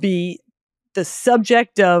will be the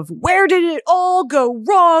subject of where did it all go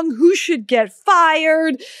wrong? Who should get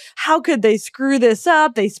fired? How could they screw this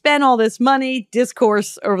up? They spent all this money,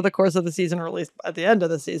 discourse over the course of the season, or at least at the end of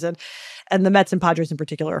the season. And the Mets and Padres in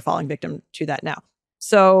particular are falling victim to that now.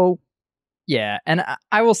 So yeah, and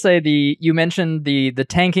I will say you mentioned the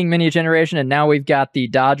tanking mini generation, and now we've got the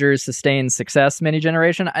Dodgers sustained success mini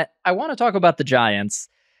generation. I want to talk about the Giants,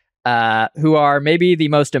 who are maybe the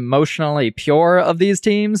most emotionally pure of these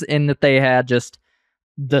teams in that they had just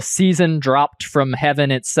the season dropped from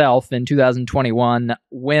heaven itself in 2021,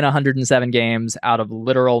 win 107 games out of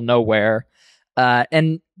literal nowhere.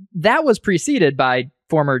 And that was preceded by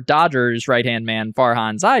former Dodgers right-hand man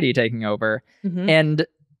Farhan Zaidi taking over. Mm-hmm. And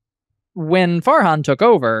when Farhan took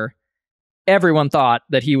over, everyone thought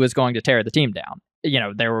that he was going to tear the team down. You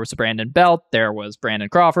know, there was Brandon Belt, there was Brandon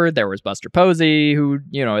Crawford, there was Buster Posey, who,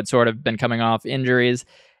 you know, had sort of been coming off injuries.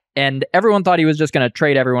 And everyone thought he was just going to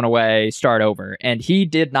trade everyone away, start over. And he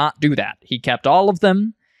did not do that. He kept all of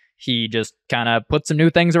them. He just kind of put some new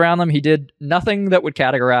things around them. He did nothing that would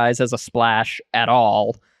categorize as a splash at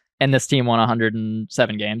all. And this team won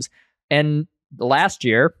 107 games. And last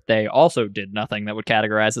year, they also did nothing that would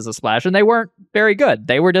categorize as a splash. And they weren't very good.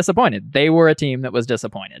 They were disappointed. They were a team that was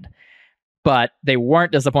disappointed. But they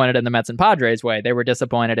weren't disappointed in the Mets and Padres way. They were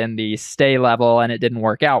disappointed in the stay level and it didn't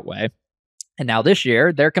work out way. And now this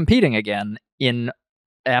year, they're competing again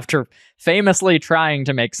after famously trying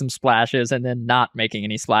to make some splashes and then not making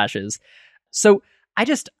any splashes. So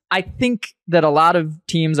I think that a lot of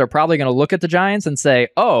teams are probably going to look at the Giants and say,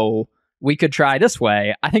 oh, we could try this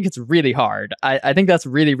way. I think it's really hard. I think that's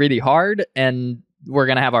really, really hard. And we're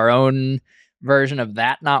going to have our own version of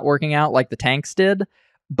that not working out like the Tanks did.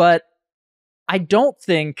 But I don't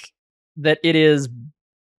think that it is.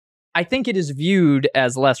 I think it is viewed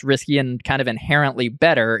as less risky and kind of inherently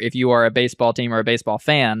better if you are a baseball team or a baseball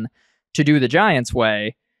fan to do the Giants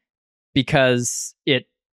way, because it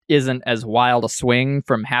isn't as wild a swing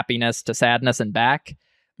from happiness to sadness and back.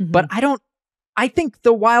 Mm-hmm. But I think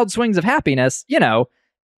the wild swings of happiness, the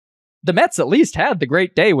Mets at least had the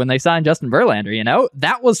great day when they signed Justin Verlander,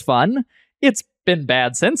 that was fun. It's been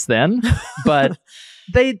bad since then, but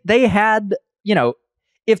they had,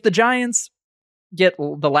 if the Giants get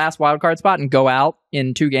the last wildcard spot and go out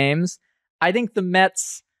in 2 games, I think the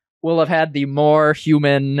Mets will have had the more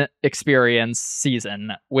human experience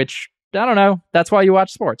season, which, I don't know, that's why you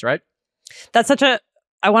watch sports, right? That's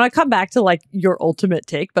I want to come back to like your ultimate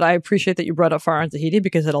take, but I appreciate that you brought up Farhan Zahidi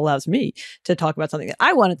because it allows me to talk about something that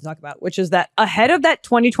I wanted to talk about, which is that ahead of that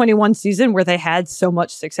 2021 season where they had so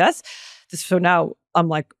much success, so now I'm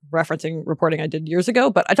like referencing reporting I did years ago,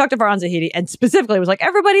 but I talked to Farhan Zahidi and specifically was like,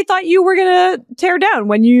 everybody thought you were going to tear down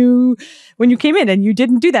when you came in and you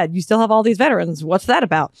didn't do that. You still have all these veterans. What's that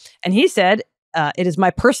about? And he said, it is my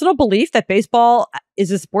personal belief that baseball is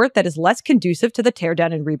a sport that is less conducive to the tear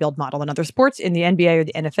down and rebuild model than other sports. In the NBA or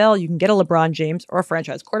the NFL, you can get a LeBron James or a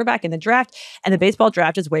franchise quarterback in the draft, and the baseball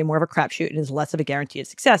draft is way more of a crapshoot and is less of a guarantee of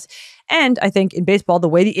success. And I think in baseball, the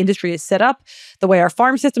way the industry is set up, the way our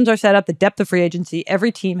farm systems are set up, the depth of free agency,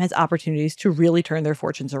 every team has opportunities to really turn their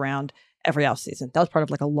fortunes around every offseason. That was part of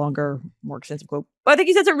like a longer, more extensive quote. But I think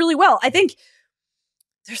he says it really well. I think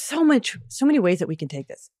there's so many ways that we can take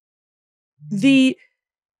this.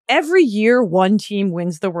 Every year one team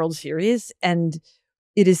wins the World Series, and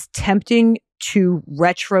it is tempting to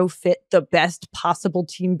retrofit the best possible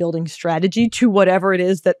team building strategy to whatever it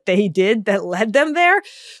is that they did that led them there.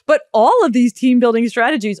 But all of these team building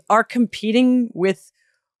strategies are competing with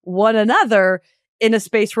one another in a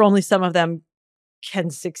space where only some of them can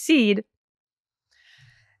succeed.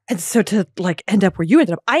 And so to like end up where you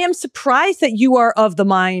ended up, I am surprised that you are of the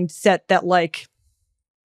mindset that like,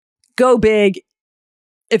 go big.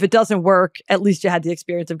 If it doesn't work, at least you had the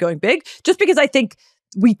experience of going big. Just because I think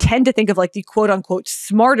we tend to think of like the quote unquote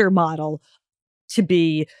smarter model to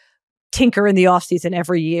be tinker in the offseason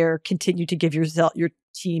every year, continue to give your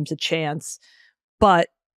teams a chance, but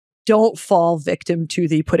don't fall victim to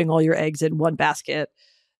the putting all your eggs in one basket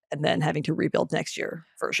and then having to rebuild next year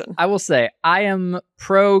version. I will say I am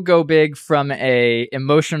pro go big from a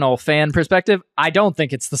emotional fan perspective. I don't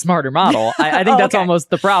think it's the smarter model. I think that's almost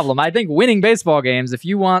the problem. I think winning baseball games, if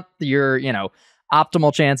you want your,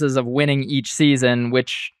 optimal chances of winning each season,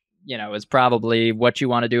 which, is probably what you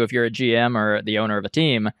want to do if you're a GM or the owner of a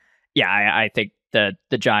team. Yeah, I think the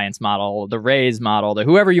Giants model, the Rays model, the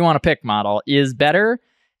whoever you want to pick model is better.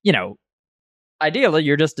 Ideally,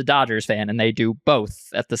 you're just a Dodgers fan and they do both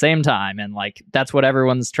at the same time. And like, that's what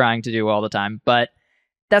everyone's trying to do all the time. But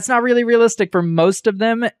that's not really realistic for most of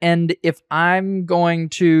them. And if I'm going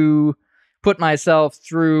to put myself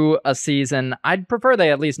through a season, I'd prefer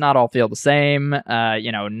they at least not all feel the same. I'm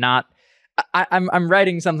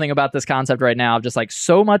writing something about this concept right now of just like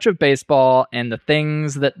so much of baseball and the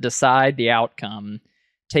things that decide the outcome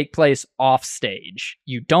take place off stage.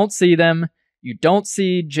 You don't see them. You don't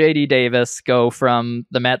see J.D. Davis go from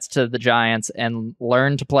the Mets to the Giants and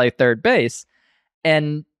learn to play third base.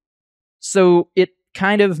 And so it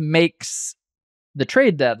kind of makes the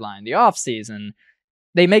trade deadline, the offseason,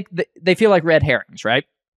 they feel like red herrings, right?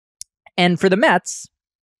 And for the Mets,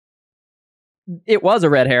 it was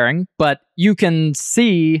a red herring, but you can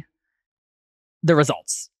see the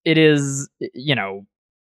results. It is,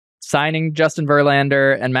 signing Justin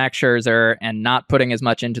Verlander and Max Scherzer and not putting as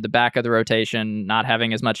much into the back of the rotation, not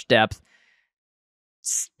having as much depth.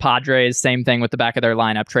 Padres, same thing with the back of their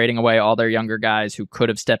lineup, trading away all their younger guys who could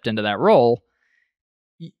have stepped into that role.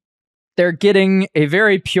 They're getting a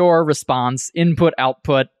very pure response, input,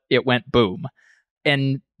 output, it went boom.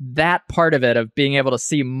 And that part of it, of being able to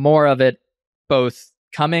see more of it, both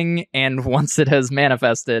coming and once it has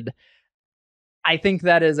manifested, I think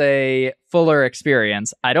that is a fuller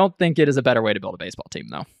experience. I don't think it is a better way to build a baseball team,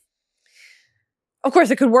 though. Of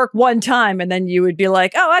course, it could work one time, and then you would be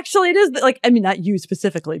like, "Oh, actually, it is." Like, I mean, not you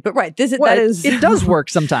specifically, but right, it does work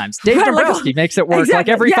sometimes. Dave Dombrowski makes it work like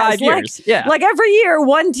every 5 years. Like every year,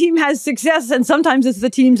 one team has success, and sometimes it's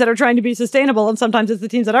the teams that are trying to be sustainable, and sometimes it's the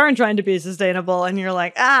teams that aren't trying to be sustainable, and you're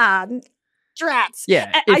like, drats.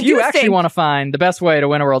 Yeah, if you actually want to find the best way to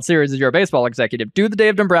win a World Series as you're a baseball executive, do the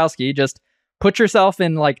Dave Dombrowski. Just put yourself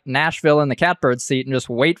in like Nashville in the catbird seat and just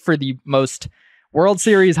wait for the most World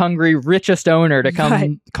Series hungry, richest owner to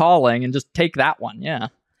come calling and just take that one. Yeah.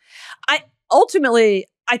 I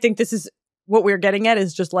think this is what we're getting at,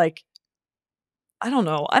 is just like, I don't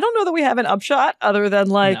know that we have an upshot other than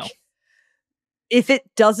like, no. If it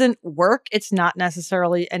doesn't work, it's not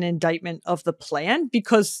necessarily an indictment of the plan,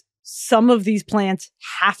 because some of these plans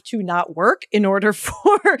have to not work in order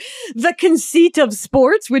for the conceit of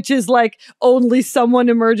sports, which is like only someone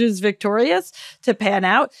emerges victorious, to pan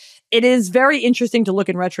out. It is very interesting to look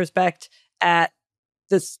in retrospect at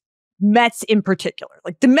this Mets in particular.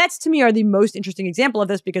 Like, the Mets to me are the most interesting example of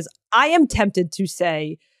this, because I am tempted to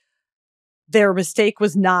say their mistake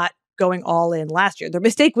was not going all in last year. Their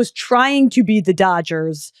mistake was trying to be the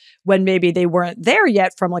Dodgers when maybe they weren't there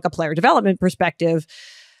yet from like a player development perspective.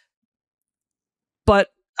 But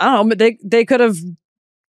I don't know, they could have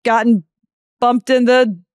gotten bumped in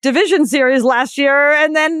the division series last year,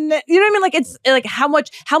 and then, you know what I mean? Like, it's like, how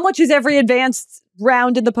much is every advanced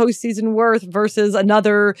round in the postseason worth versus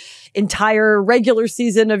another entire regular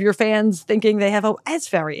season of your fans thinking they have hope? It's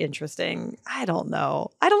very interesting. I don't know.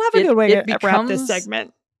 I don't have a good way to wrap this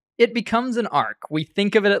segment. It becomes an arc. We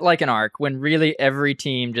think of it like an arc, when really every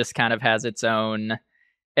team just kind of has its own.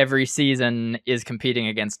 Every season is competing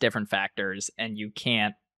against different factors, and you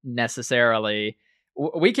can't necessarily.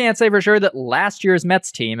 We can't say for sure that last year's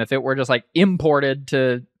Mets team, if it were just like imported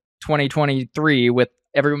to 2023 with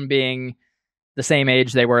everyone being the same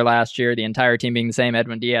age they were last year, the entire team being the same,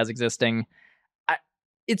 Edwin Diaz existing,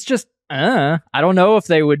 it's just, I don't know if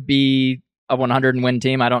they would be a 100-win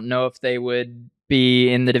team. I don't know if they would be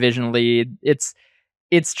in the division lead. It's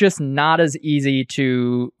just not as easy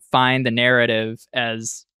to find the narrative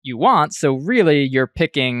as you want. So really, you're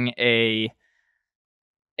picking a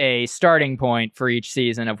starting point for each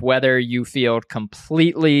season of whether you feel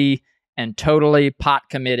completely and totally pot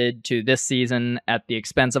committed to this season at the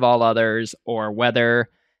expense of all others, or whether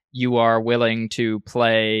you are willing to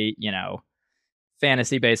play,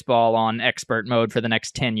 fantasy baseball on expert mode for the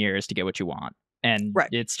next 10 years to get what you want. And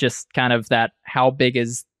It's just kind of that, how big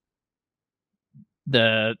is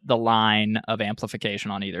the line of amplification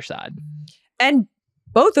on either side. And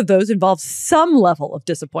both of those involve some level of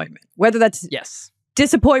disappointment, whether that's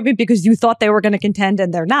disappointment because you thought they were going to contend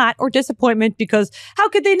and they're not, or disappointment because how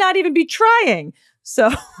could they not even be trying?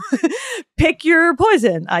 So pick your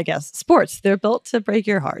poison, I guess. Sports, they're built to break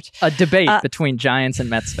your heart. A debate between Giants and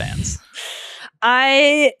Mets fans.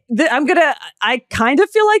 I kind of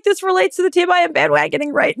feel like this relates to the team I am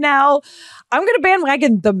bandwagoning right now. I'm going to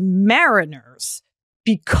bandwagon the Mariners,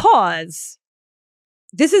 because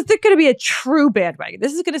this is going to be a true bandwagon.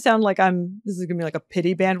 This is going to sound like this is going to be like a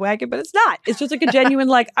pity bandwagon, but it's not. It's just like a genuine,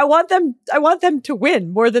 like, I want them to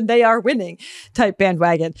win more than they are winning type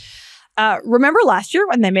bandwagon. Remember last year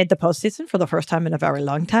when they made the postseason for the first time in a very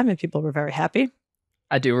long time and people were very happy?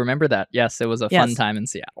 I do remember that. Yes, it was a fun time in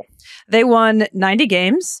Seattle. They won 90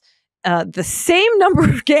 games, the same number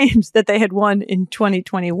of games that they had won in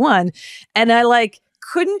 2021. And I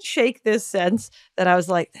couldn't shake this sense that I was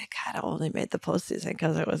like, they kind of only made the postseason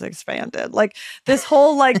because it was expanded. Like, this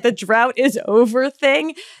whole the drought is over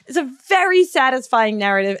thing is a very satisfying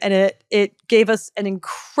narrative, and it gave us an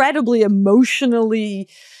incredibly emotionally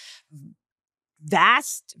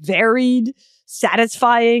vast, varied,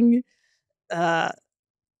 satisfying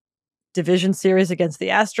division series against the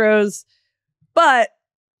Astros. But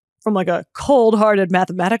from a cold-hearted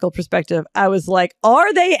mathematical perspective, I was like,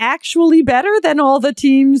 are they actually better than all the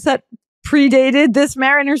teams that predated this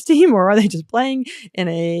Mariners team, or are they just playing in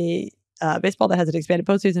a baseball that has an expanded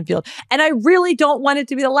postseason field? And I really don't want it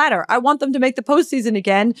to be the latter. I want them to make the postseason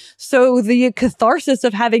again, so the catharsis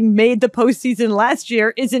of having made the postseason last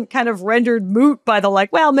year isn't kind of rendered moot by the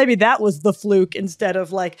well, maybe that was the fluke, instead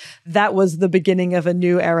of that was the beginning of a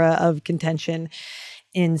new era of contention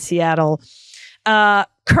in Seattle.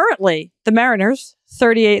 Currently, the Mariners,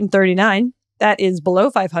 38-39, that is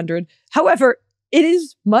below 500. However, it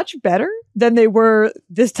is much better than they were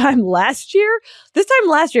this time last year. This time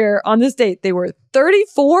last year, on this date, they were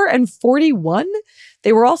 34-41.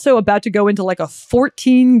 They were also about to go into like a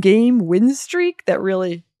 14-game win streak that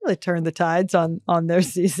really turned the tides on their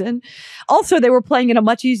season. Also, they were playing in a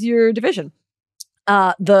much easier division.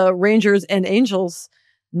 The Rangers and Angels,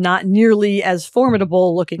 not nearly as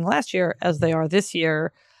formidable looking last year as they are this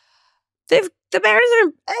year. The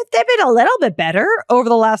Mariners they've been a little bit better over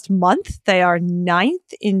the last month. They are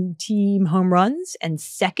 9th in team home runs and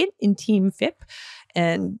 2nd in team FIP.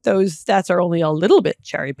 And those stats are only a little bit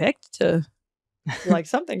cherry picked to like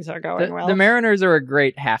some things are going well. The Mariners are a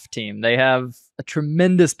great half team. They have a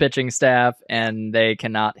tremendous pitching staff and they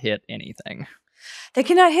cannot hit anything. They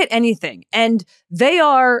cannot hit anything. And they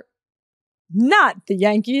are not the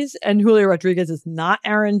Yankees, and Julio Rodriguez is not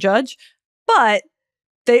Aaron Judge, but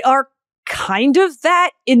they are kind of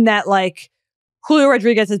that in that, like, Julio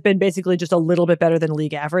Rodriguez has been basically just a little bit better than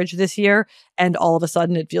league average this year, and all of a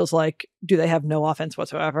sudden it feels like, do they have no offense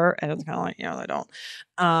whatsoever? And it's kind of like, they don't.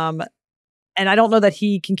 And I don't know that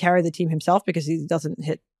he can carry the team himself because he doesn't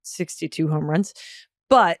hit 62 home runs,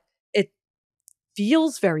 but it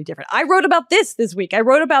feels very different. I wrote about this week. I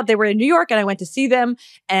wrote about they were in New York and I went to see them,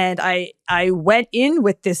 and I went in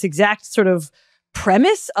with this exact sort of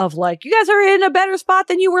premise of like, you guys are in a better spot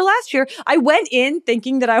than you were last year. I went in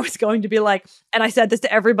thinking that I was going to be like, and I said this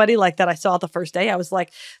to everybody like that I saw the first day. I was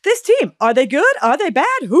like, this team, are they good? Are they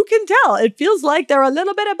bad? Who can tell? It feels like they're a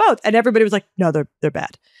little bit of both. And everybody was like, no, they're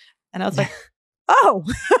bad. And I was like, oh,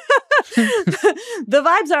 the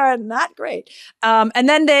vibes are not great. And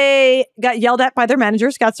then they got yelled at by their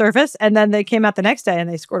manager, Scott Surface. And then they came out the next day and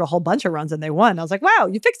they scored a whole bunch of runs and they won. I was like, wow,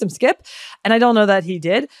 you fixed them, Skip. And I don't know that he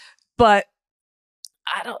did, but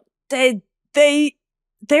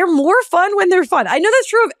they're more fun when they're fun. I know that's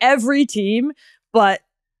true of every team, but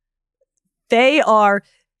they are,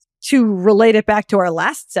 to relate it back to our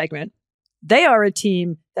last segment, they are a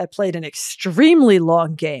team that played an extremely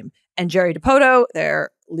long game. And Jerry Dipoto, their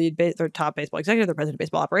top baseball executive, their president of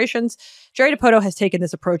baseball operations, Jerry Dipoto has taken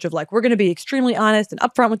this approach of like, we're going to be extremely honest and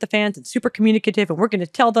upfront with the fans and super communicative. And we're going to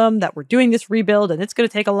tell them that we're doing this rebuild and it's going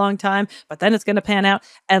to take a long time, but then it's going to pan out.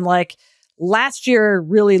 And like last year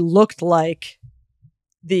really looked like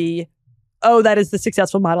that is the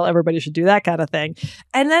successful model. Everybody should do that kind of thing.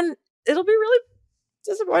 And then it'll be really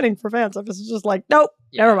disappointing for fans if it's just like, nope,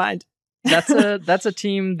 never mind. That's a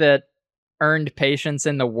team that earned patience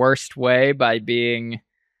in the worst way by being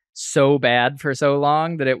so bad for so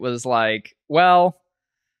long that it was like, well,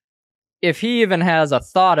 if he even has a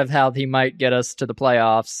thought of how he might get us to the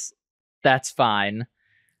playoffs, that's fine.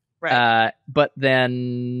 Right. But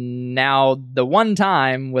then now the one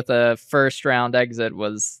time with a first round exit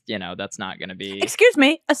was, that's not going to be. Excuse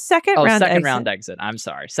me, a second round exit. I'm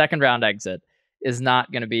sorry. Second round exit is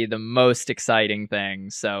not going to be the most exciting thing.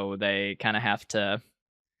 So they kind of have to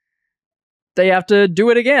do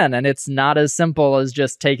it again. And it's not as simple as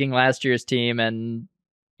just taking last year's team and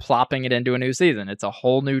plopping it into a new season. It's a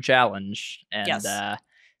whole new challenge. And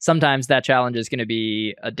sometimes that challenge is going to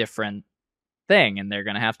be a different thing, and they're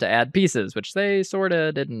going to have to add pieces, which they sort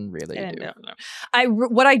of didn't really do.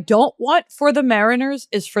 What I don't want for the Mariners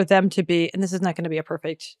is for them to be, and this is not going to be a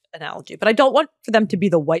perfect analogy, but I don't want for them to be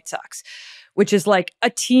the White Sox, which is like a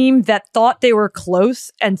team that thought they were close.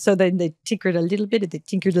 And so then they tinkered a little bit and they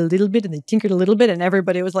tinkered a little bit and they tinkered a little bit. And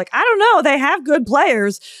everybody was like, I don't know, they have good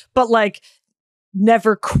players, but like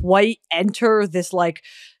never quite enter this like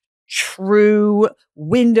true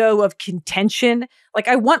window of contention. Like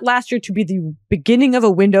I want last year to be the beginning of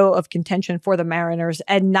a window of contention for the Mariners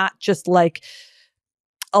and not just like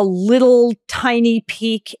a little tiny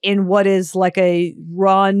peak in what is like a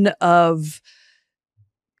run of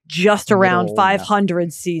just around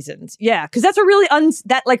 500 seasons. Yeah, because that's a really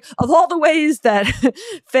that like of all the ways that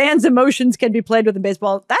fans' emotions can be played with in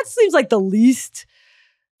baseball, that seems like the least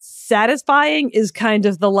satisfying. Is kind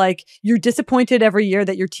of the like, you're disappointed every year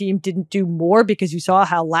that your team didn't do more because you saw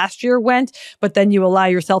how last year went, but then you allow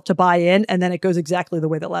yourself to buy in and then it goes exactly the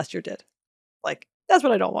way that last year did. Like, that's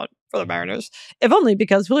what I don't want for the Mariners. If only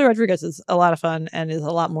because Julio Rodriguez is a lot of fun and is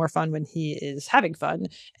a lot more fun when he is having fun,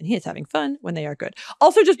 and he is having fun when they are good.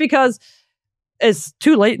 Also, just because it's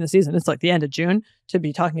too late in the season, it's like the end of June to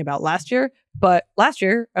be talking about last year. But last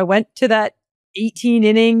year, I went to that 18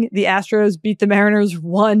 inning. The Astros beat the Mariners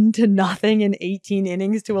 1-0 in 18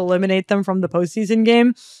 innings to eliminate them from the postseason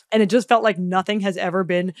game. And it just felt like nothing has ever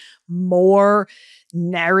been more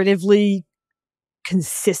narratively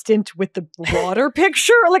consistent with the broader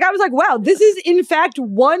picture. Like, I was like, wow, this is in fact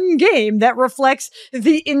one game that reflects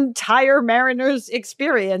the entire Mariners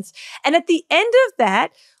experience. And at the end of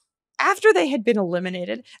that, after they had been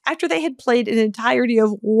eliminated, after they had played an entirety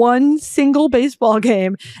of one single baseball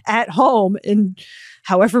game at home in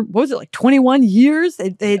however, what was it, like 21 years?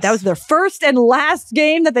 That was their first and last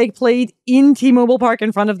game that they played in T-Mobile Park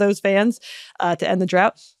in front of those fans to end the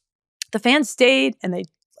drought. The fans stayed and they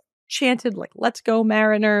chanted like, "Let's go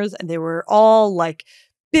Mariners." And they were all like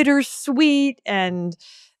bittersweet. And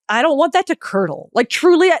I don't want that to curdle. Like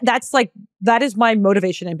truly, that is my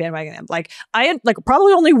motivation in Bandwagon. Like I am like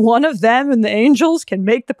probably only one of them and the Angels can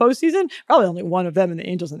make the postseason. Probably only one of them and the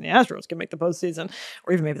Angels and the Astros can make the postseason,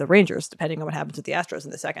 or even maybe the Rangers, depending on what happens with the Astros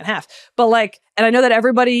in the second half. But like, and I know that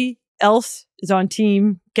everybody else is on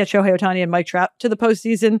team get Shohei Ohtani and Mike Trout to the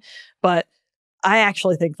postseason, but I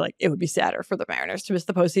actually think like it would be sadder for the Mariners to miss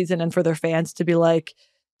the postseason and for their fans to be like,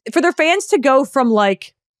 for their fans to go from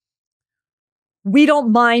like, we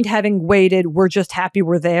don't mind having waited, we're just happy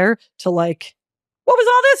we're there, to like, what was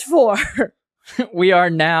all this for? We are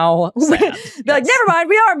now sad. They're like, never mind,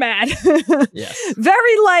 we are mad. Yes.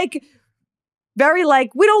 Very like,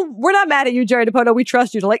 we're not mad at you, Jerry DiPoto. We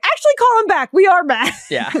trust you to like actually call him back. We are mad.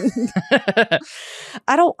 Yeah.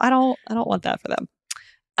 I don't want that for them.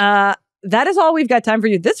 That is all we've got time for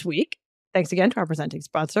you this week. Thanks again to our presenting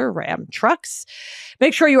sponsor, Ram Trucks.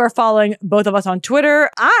 Make sure you are following both of us on Twitter.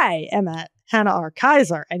 I am at Hannah R.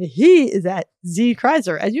 Keyser, and he is at Z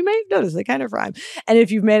Crizer. As you may have noticed, they kind of rhyme. And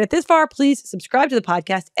if you've made it this far, please subscribe to the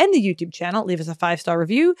podcast and the YouTube channel. Leave us a 5-star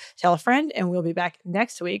review, tell a friend, and we'll be back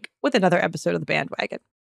next week with another episode of The Bandwagon.